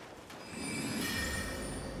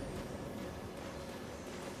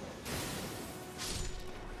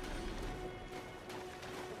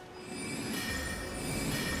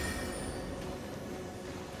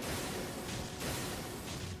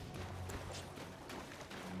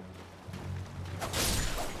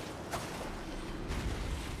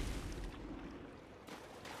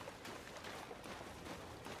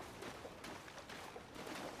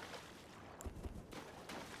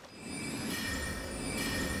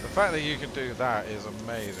 The fact that you can do that is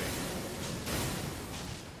amazing.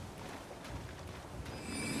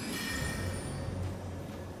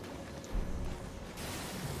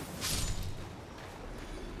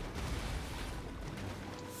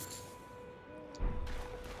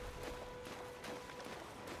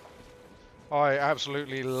 I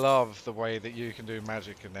absolutely love the way that you can do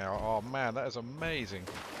magic in now. Oh man, that is amazing.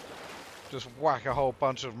 Just whack a whole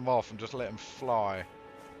bunch of them off and just let them fly.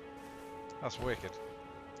 That's wicked.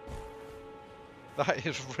 That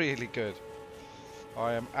is really good.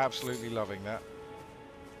 I am absolutely loving that.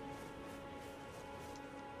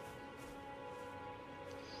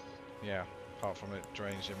 Yeah, apart from it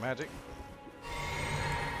drains your magic.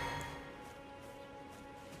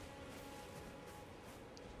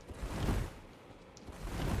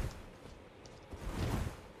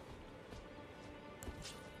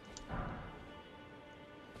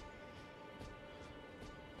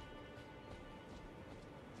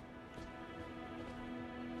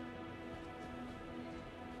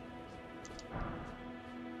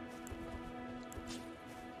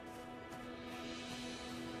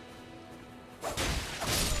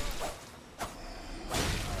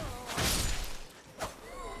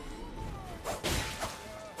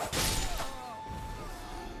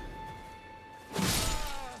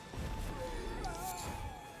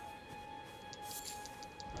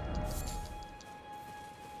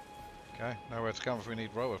 Okay, nowhere to come if we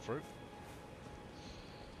need rower fruit.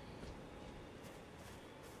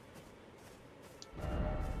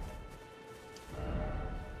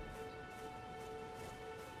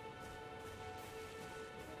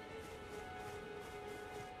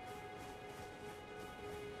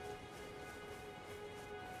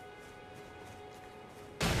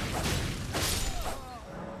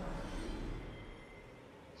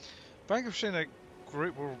 Vanquishing a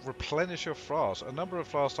group will replenish your flask. A number of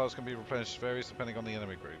flask types can be replenished, varies depending on the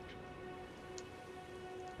enemy group.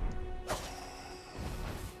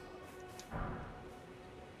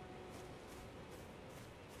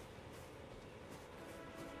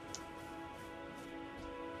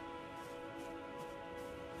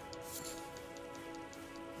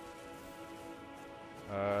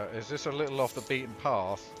 Is this a little off the beaten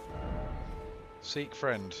path? Seek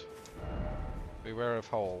friend. Beware of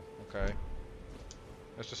hole. Okay.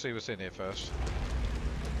 Let's just see what's in here first.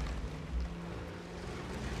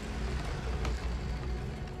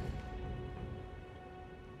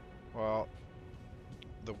 Well,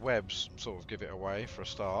 the webs sort of give it away for a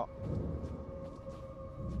start.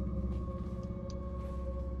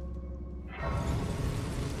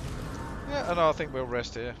 Yeah, and I think we'll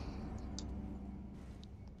rest here.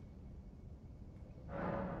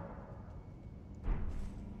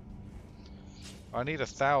 I need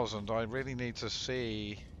 1,000. I really need to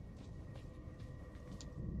see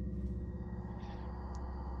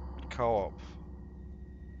co-op.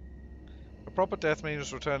 A proper death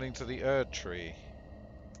means returning to the Erd tree.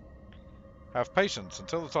 Have patience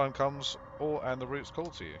until the time comes, and the roots call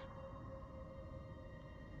to you.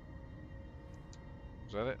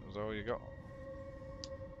 Is that it? Is that all you got?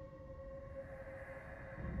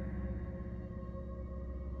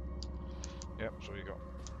 Yep, that's all you got.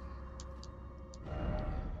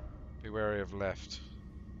 Be wary of left.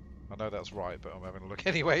 I know that's right, but I'm having a look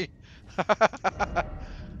anyway. There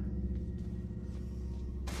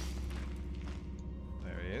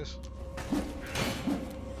he is.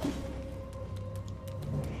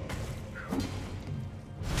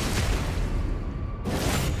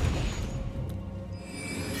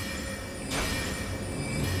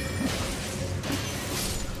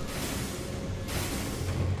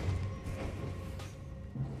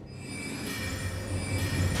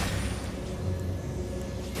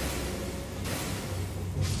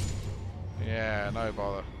 Yeah, no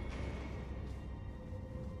bother.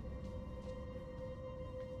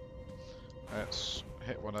 Let's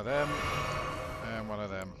hit one of them and one of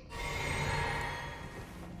them.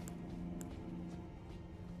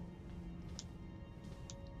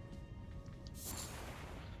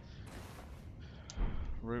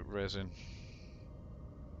 Root resin.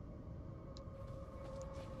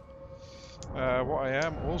 What I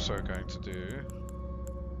am also going to do,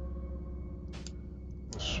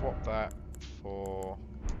 we'll swap that for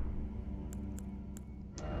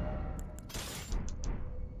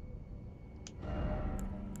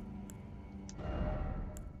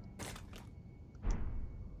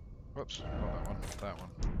whoops, not that one, that one.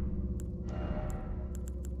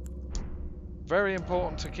 Very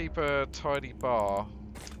important to keep a tidy bar.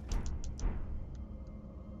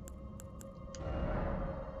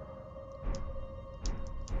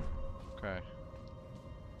 Okay.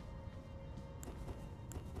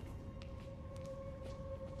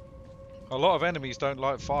 A lot of enemies don't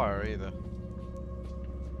like fire either.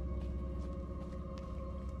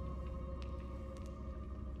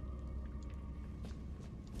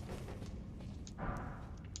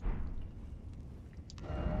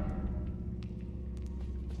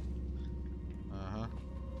 Uh-huh.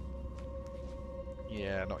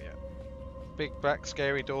 Yeah, not yet. Big black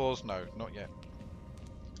scary doors? No, not yet.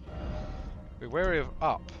 Be wary of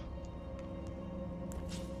up.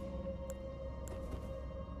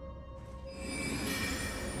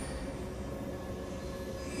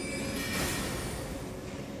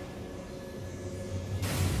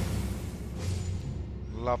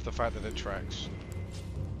 Love the fact that it tracks.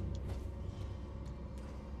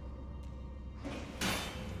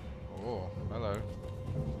 Oh, hello.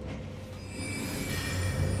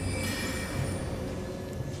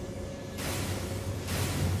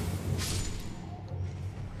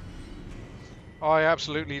 I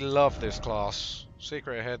absolutely love this class.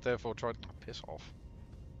 Secret ahead, therefore try to piss off.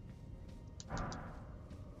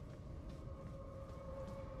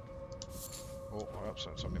 Oh, I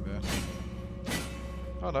upset something there.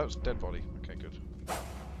 Oh no, it's a dead body. Okay, good.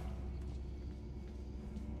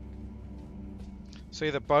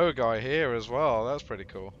 See the bow guy here as well. That's pretty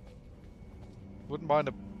cool. Wouldn't mind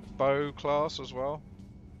a bow class as well.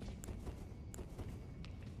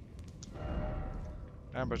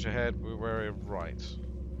 Ambush ahead, we're wary of right. Do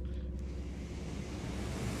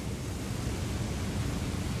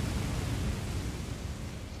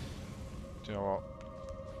you know what?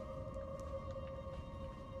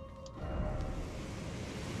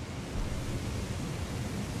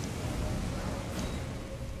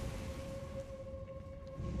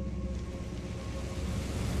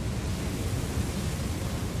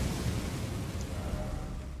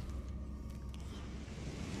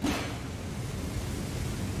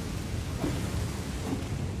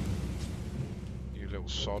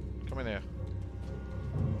 sod. Come in here.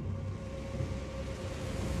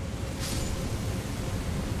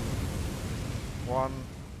 One,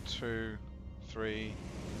 two, three,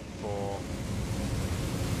 four.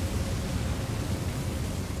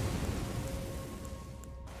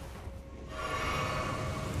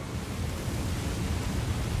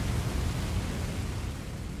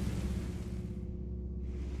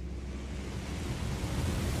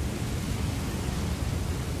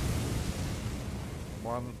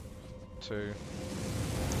 One, two.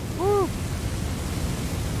 Woo!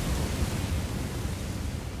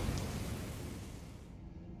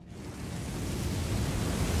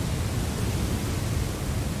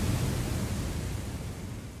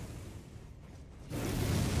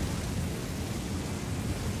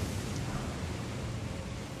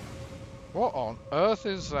 What on earth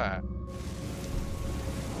is that?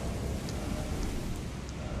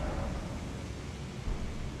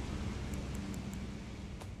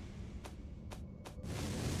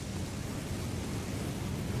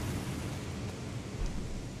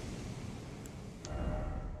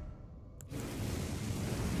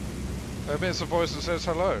 There emits a voice that says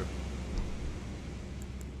hello.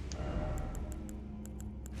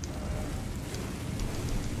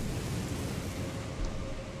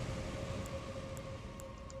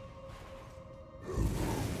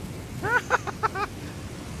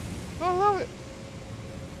 I love it.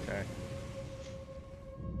 Okay.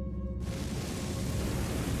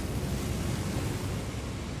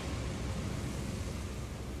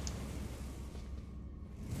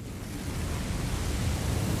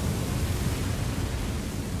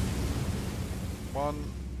 One,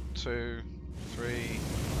 two, three.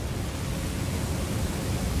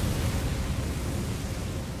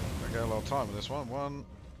 I got a lot of time with this one. One,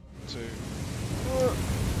 two.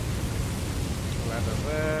 Land up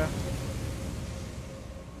there.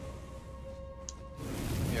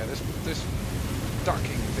 Yeah, this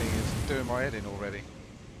ducking thing is doing my head in already.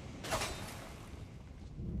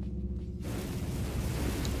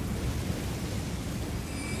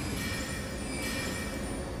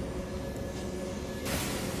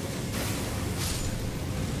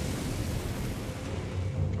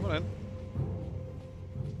 Come on in.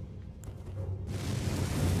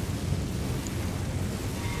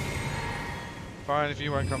 Fine if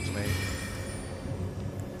you won't come to me.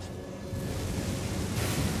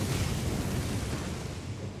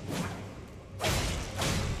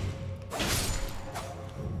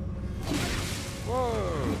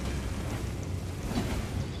 Whoa!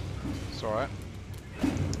 It's alright.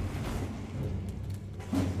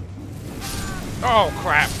 Oh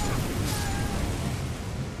crap!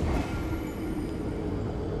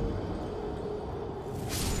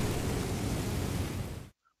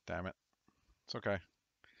 Damn it. It's okay.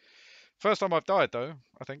 First time I've died though,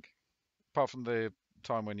 I think. Apart from the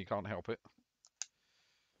time when you can't help it.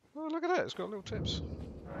 Oh, look at that, it's got little tips.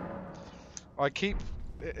 I keep...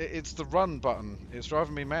 It's the run button. It's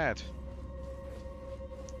driving me mad.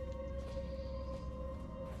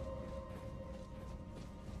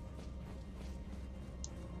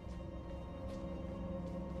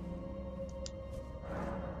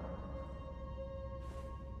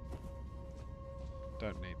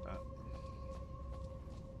 Don't need that.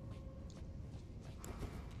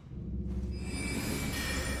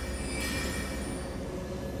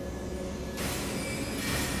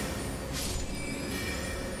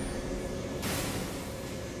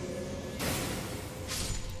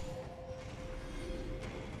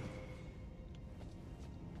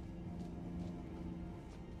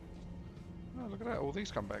 Oh, look at that, all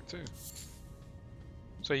these come back too.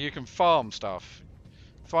 So you can farm stuff.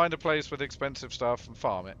 Find a place with expensive stuff and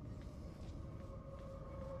farm it.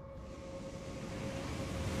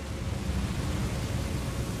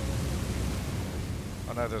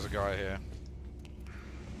 I know there's a guy here.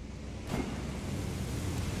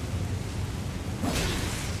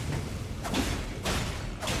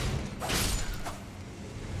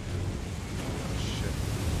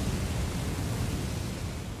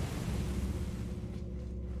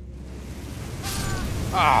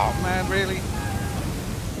 Oh man, really?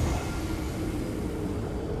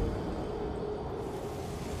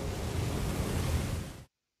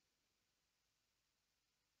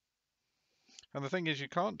 And the thing is, you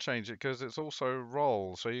can't change it because it's also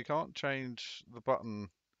roll, so you can't change the button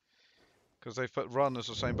because they've put run as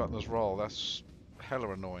the same button as roll. That's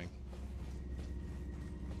hella annoying.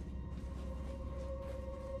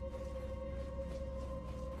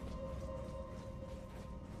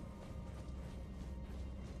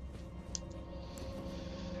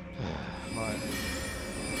 Right.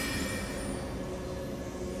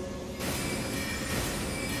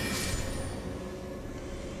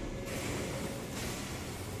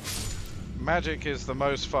 Magic is the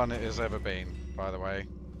most fun it has ever been, by the way.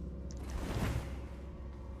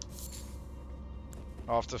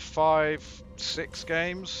 After 5, 6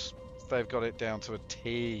 games, they've got it down to a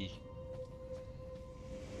T.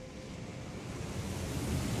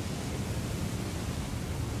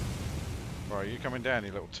 Right, you coming down,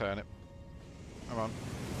 you little turnip. Come on.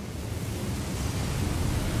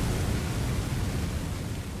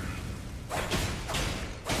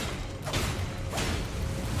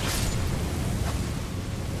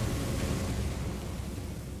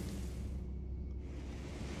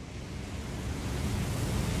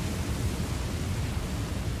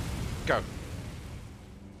 Go.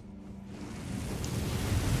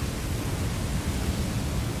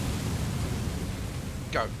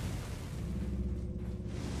 Go.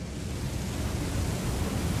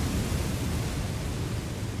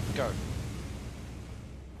 Go.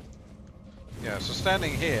 Yeah, so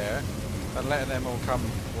standing here and letting them all come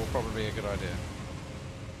will probably be a good idea.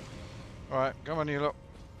 Alright, come on you lot.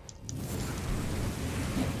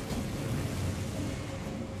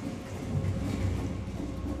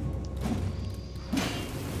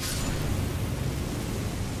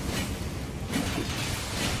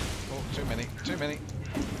 Oh, too many, too many.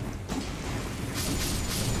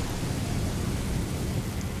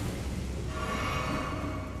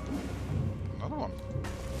 Another one.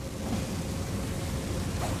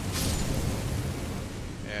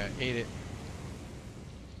 Yeah, eat it.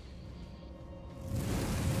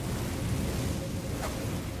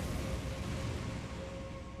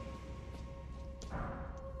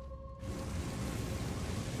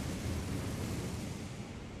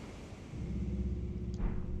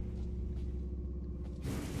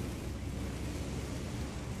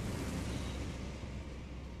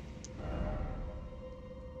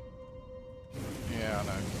 Yeah, I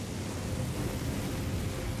know.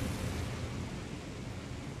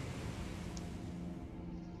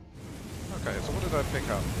 Okay, so what did I pick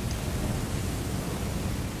up?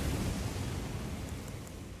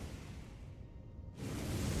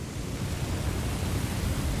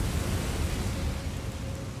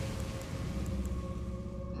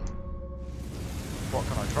 What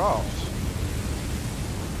can I craft?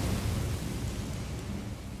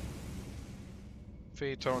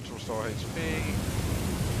 Feed torrent to restore HP.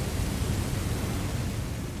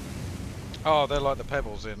 Oh, they're like the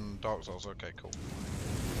pebbles in Dark Souls. Okay, cool.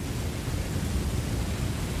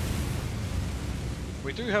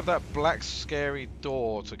 We do have that black scary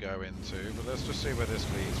door to go into, but let's just see where this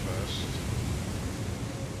leads first.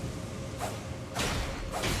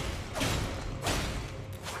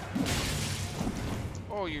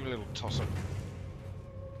 Oh, you little tosser.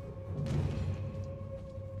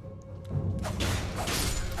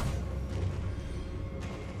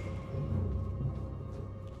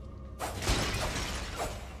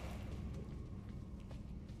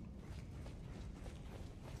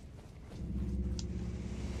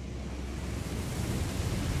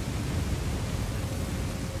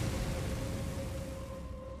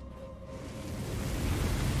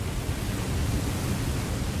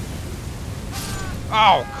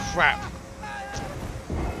 Oh, crap!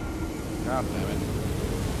 God damn it.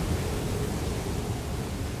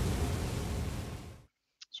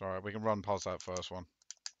 It's alright, we can run past that first one.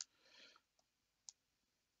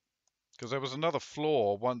 Because there was another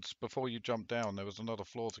floor once before you jumped down, there was another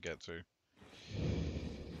floor to get to.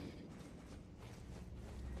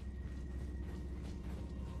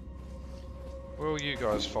 Will you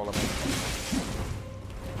guys follow me?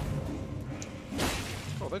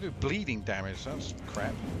 Oh, they do bleeding damage, that's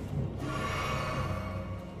crap.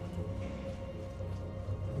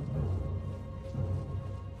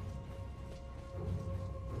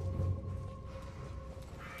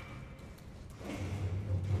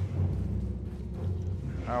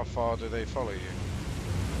 How far do they follow you?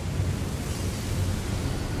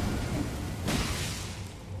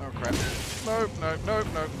 Oh crap. Nope, nope, nope,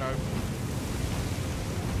 nope, nope.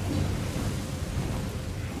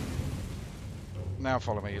 Now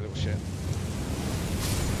follow me, you little shit.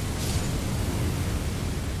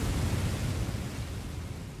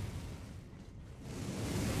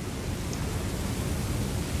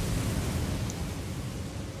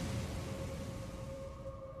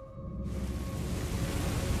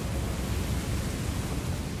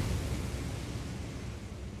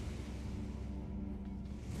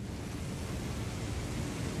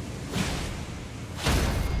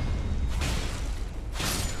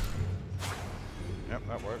 Yep,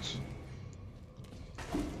 that works.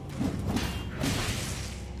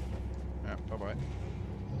 Yep, bye-bye.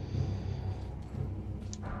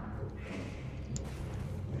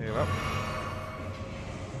 Heal up.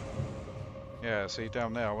 Yeah, Yeah, see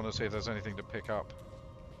down there, I want to see if there's anything to pick up.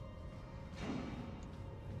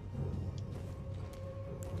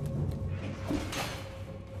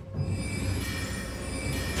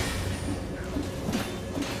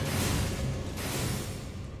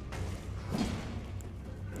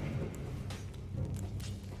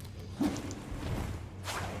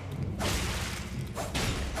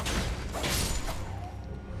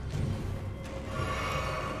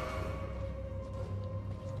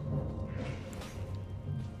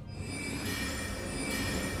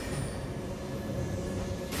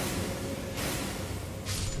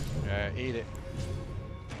 Eat it.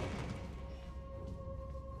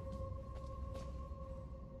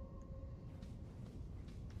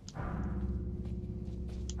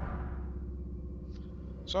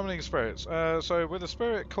 Summoning spirits. So with a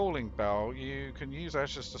spirit calling bell, you can use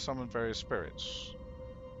ashes to summon various spirits.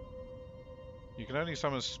 You can only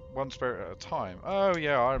summon one spirit at a time. Oh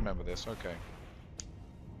yeah, I remember this. Okay.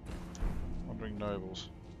 Wandering nobles.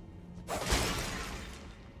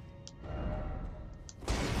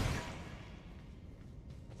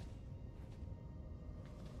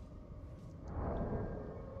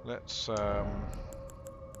 Let's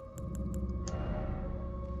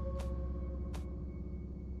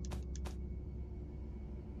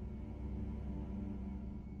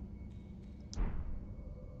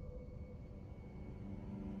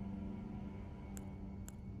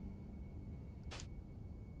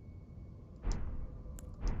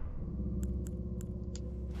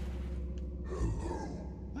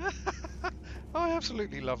I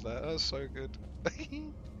absolutely love that. That's so good.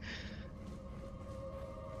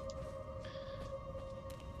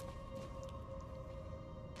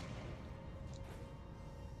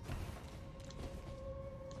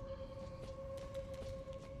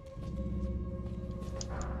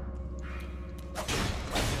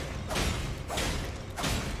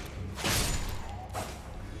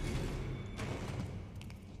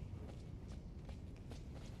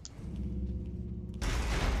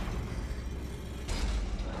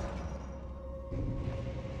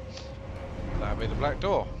 That'll be the black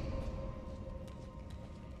door.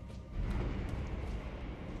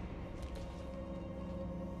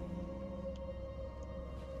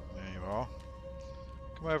 There you are.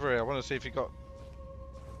 Come over here. I want to see if you got.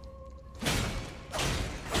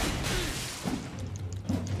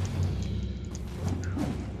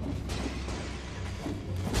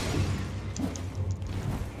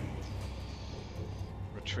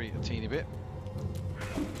 Retreat a teeny bit.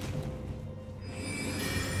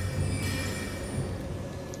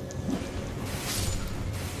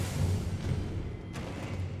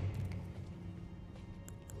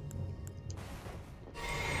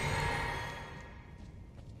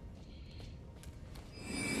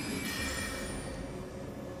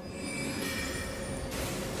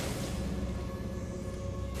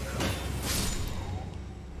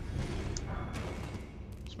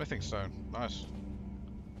 Smithing stone, nice.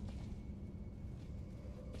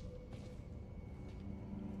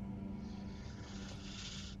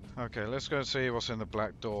 Okay, let's go and see what's in the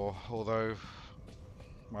black door, although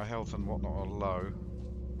my health and whatnot are low.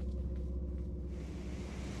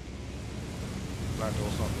 Black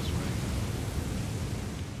door's not this way.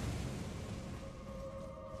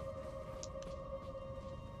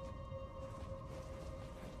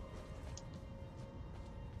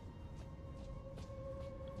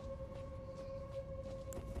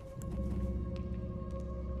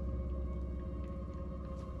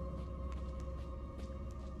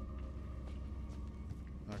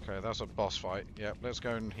 Okay, that's a boss fight. Yep, let's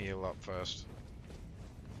go and heal up first.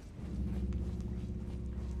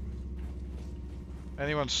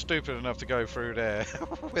 Anyone stupid enough to go through there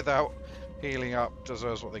without healing up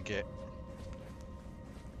deserves what they get.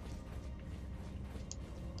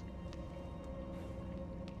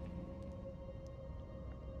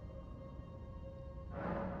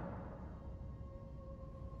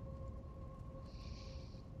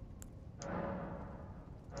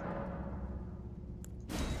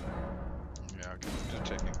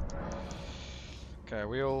 Okay,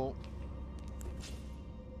 we all...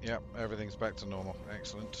 Yep, everything's back to normal.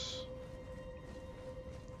 Excellent.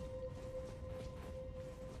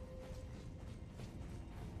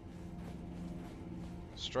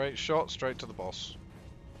 Straight shot, straight to the boss.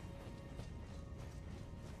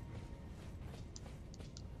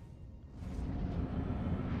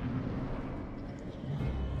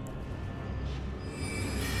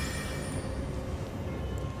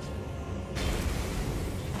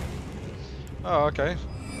 Oh, okay.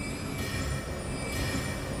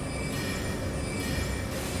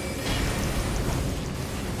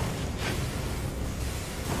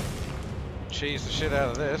 Cheese the shit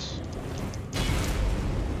out of this.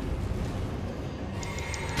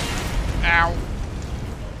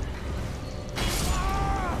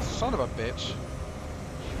 Son of a bitch.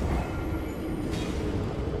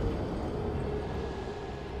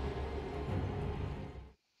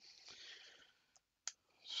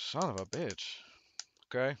 Son of a bitch.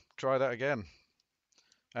 Okay, try that again.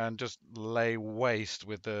 And just lay waste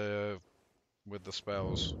with the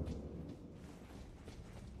spells.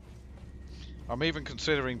 I'm even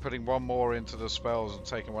considering putting one more into the spells and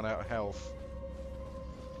taking one out of health.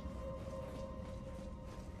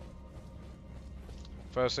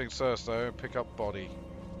 First things first though, pick up body.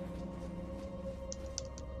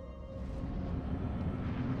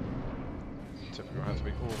 Typical had to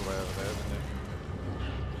be all the way over there, didn't it?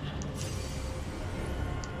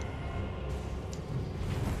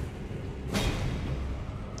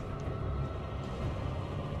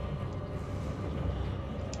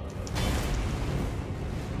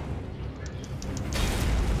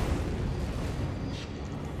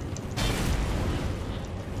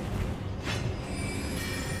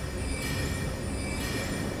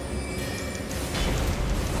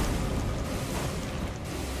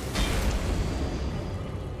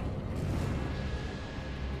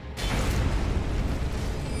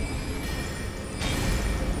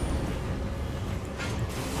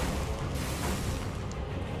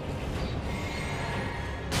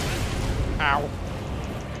 Ow.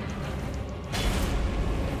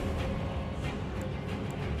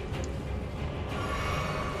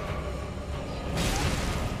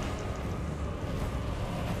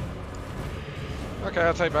 Okay,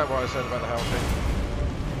 I'll take back what I said about the health thing.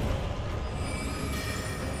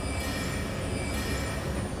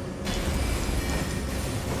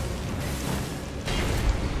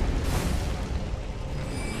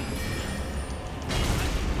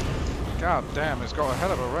 God damn, it's got a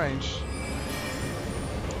hell of a range.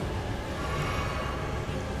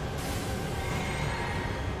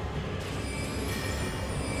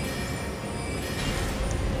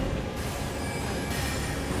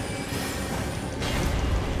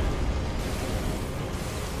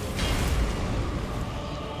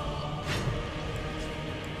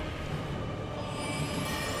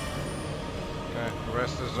 The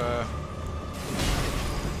rest is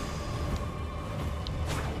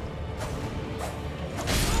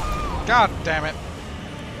God damn it.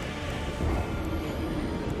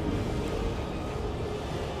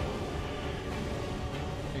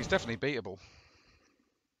 He's definitely beatable.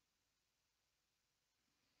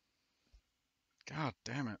 God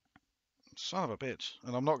damn it. Son of a bitch.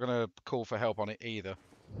 And I'm not going to call for help on it either.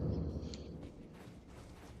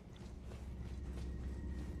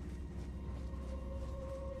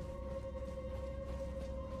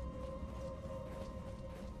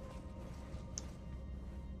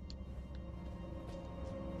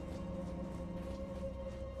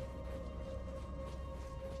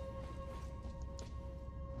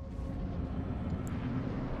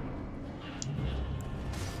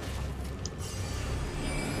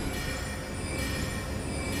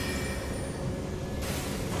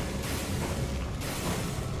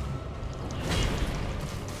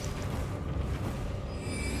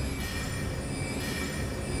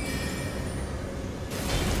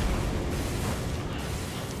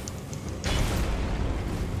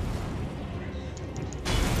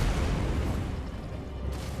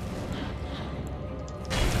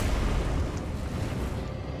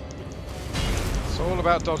 All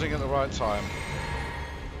about dodging at the right time.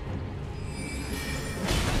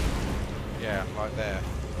 Yeah, like there.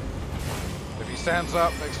 If he stands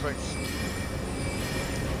up, expect...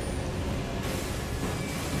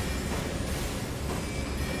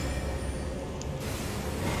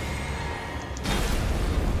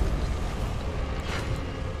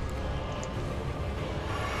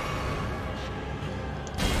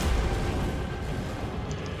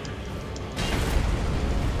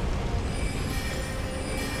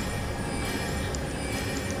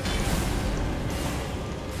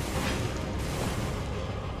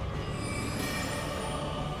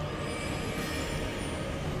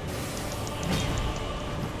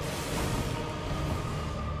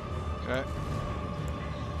 Okay.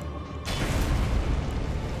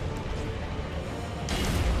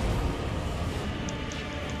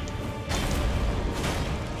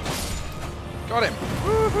 Got him!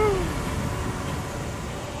 Woohoo!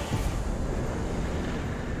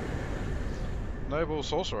 Noble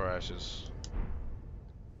Sorcerer Ashes.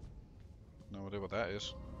 No idea what that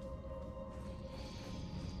is.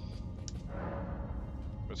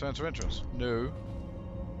 Return to entrance. No.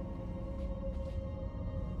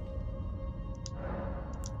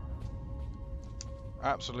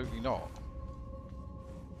 Absolutely not.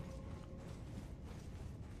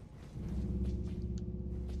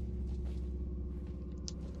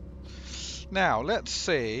 Now, let's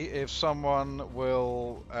see if someone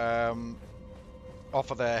will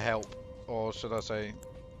offer their help, or should I say,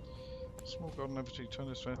 small golden empathy, turn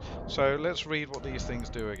this way. So let's read what these things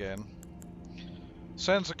do again.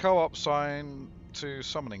 Sends a co-op sign to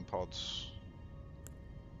summoning pods.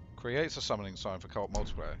 Creates a summoning sign for co-op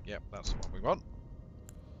multiplayer. Yep, that's the one we want.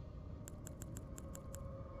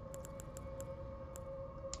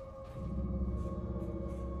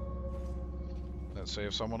 Let's see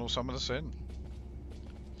if someone will summon us in.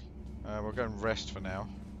 We'll go and rest for now.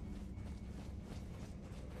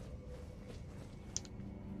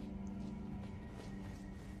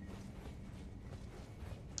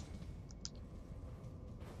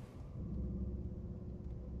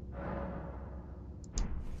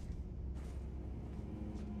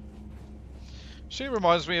 She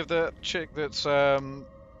reminds me of the chick that's at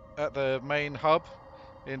the main hub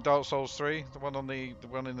in Dark Souls 3, the one on the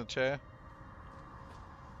one in the chair.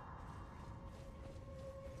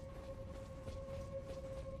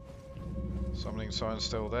 Summoning sign's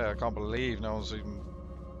still there. I can't believe no one's even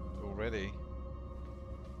already.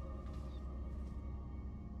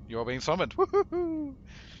 You're being summoned. Woohoo!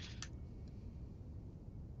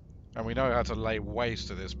 And we know how to lay waste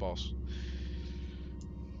to this boss.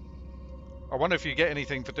 I wonder if you get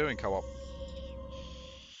anything for doing co-op.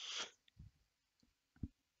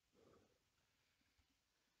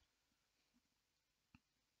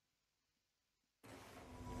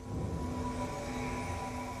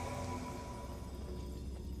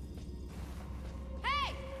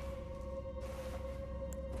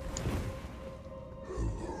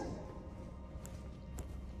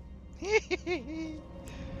 Hey!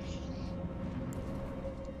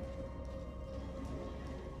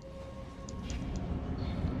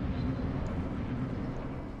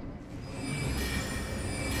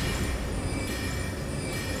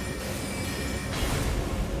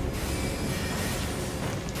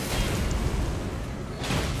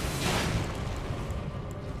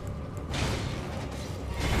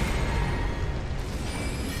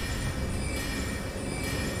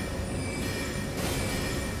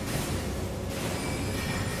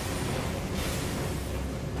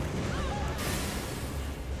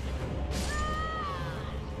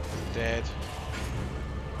 Dead.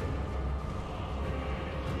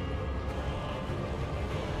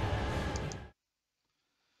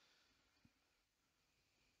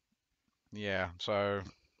 Yeah, so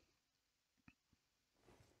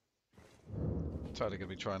totally gonna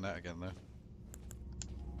be trying that again though.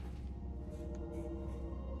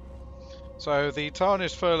 So the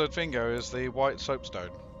tarnished furled finger is the white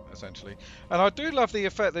soapstone, essentially. And I do love the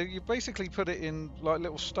effect that you basically put it in like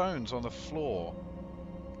little stones on the floor.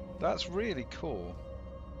 That's really cool.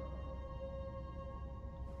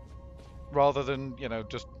 Rather than, you know,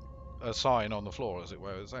 just a sign on the floor, as it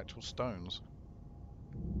were. It's actual stones.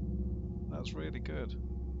 That's really good.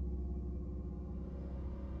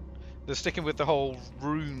 They're sticking with the whole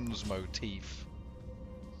runes motif.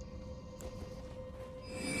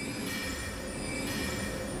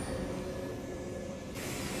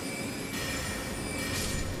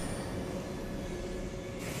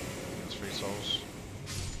 That's 3 souls.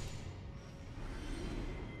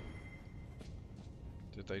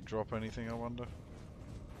 Did they drop anything, I wonder?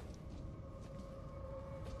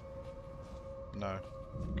 No.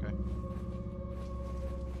 Okay.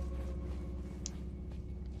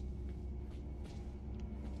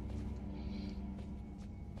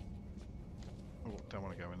 Oh, don't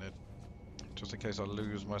want to go in there. Just in case I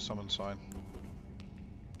lose my summon sign.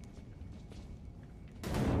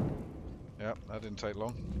 Yep, that didn't take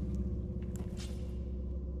long.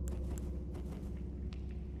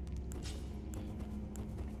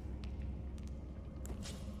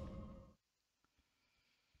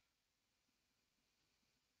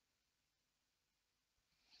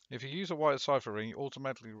 If you use a white cipher ring, it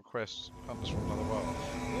automatically requests hunters from another world.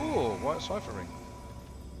 Ooh, white cipher ring.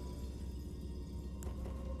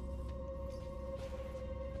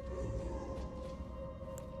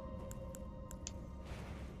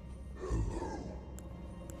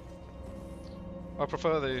 I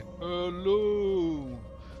prefer the hello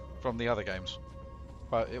from the other games,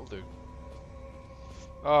 but it'll do.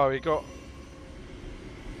 Oh, we got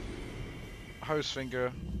host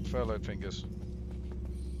finger, furloughed fingers.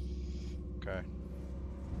 Okay.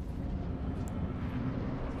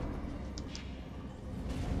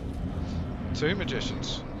 Two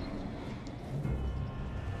magicians.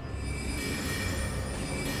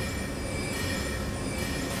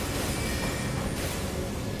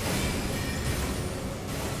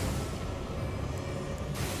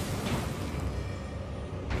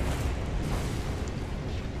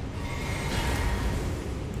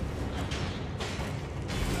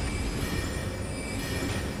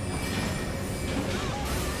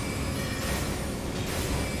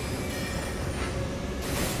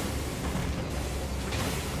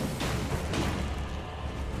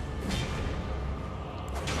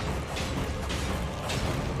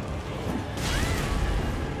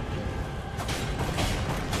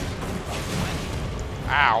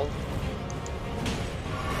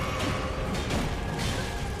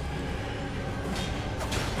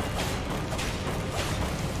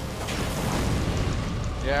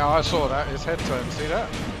 Yeah, I saw that. His head turned. See that?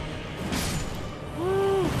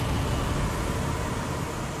 Woo!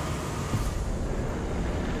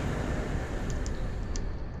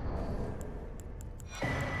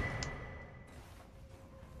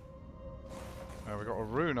 Now we got a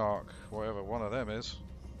rune arc, whatever one of them is.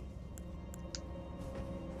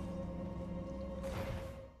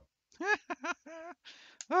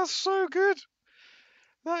 That's so good.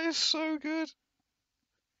 That is so good.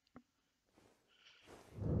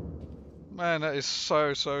 Man, that is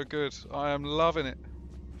so, so good. I am loving it.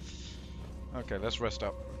 Okay, let's rest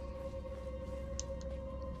up.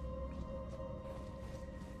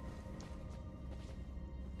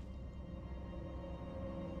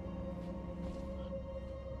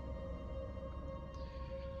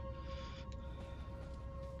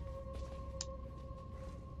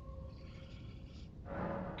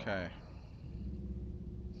 Okay.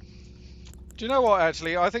 Do you know what,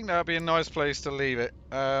 actually? I think that would be a nice place to leave it.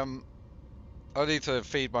 I need to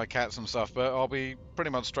feed my cats and stuff, but I'll be pretty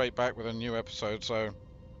much straight back with a new episode, so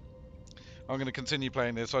I'm going to continue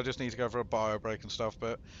playing this. I just need to go for a bio break and stuff,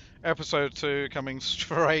 but episode 2 coming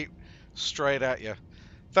straight at you.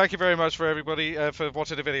 Thank you very much for everybody for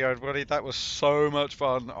watching the video, everybody. That was so much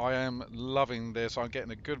fun. I am loving this. I'm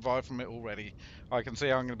getting a good vibe from it already. I can see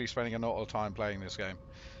I'm going to be spending a lot of time playing this game.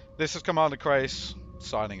 This is Commander Kraise,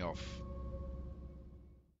 signing off.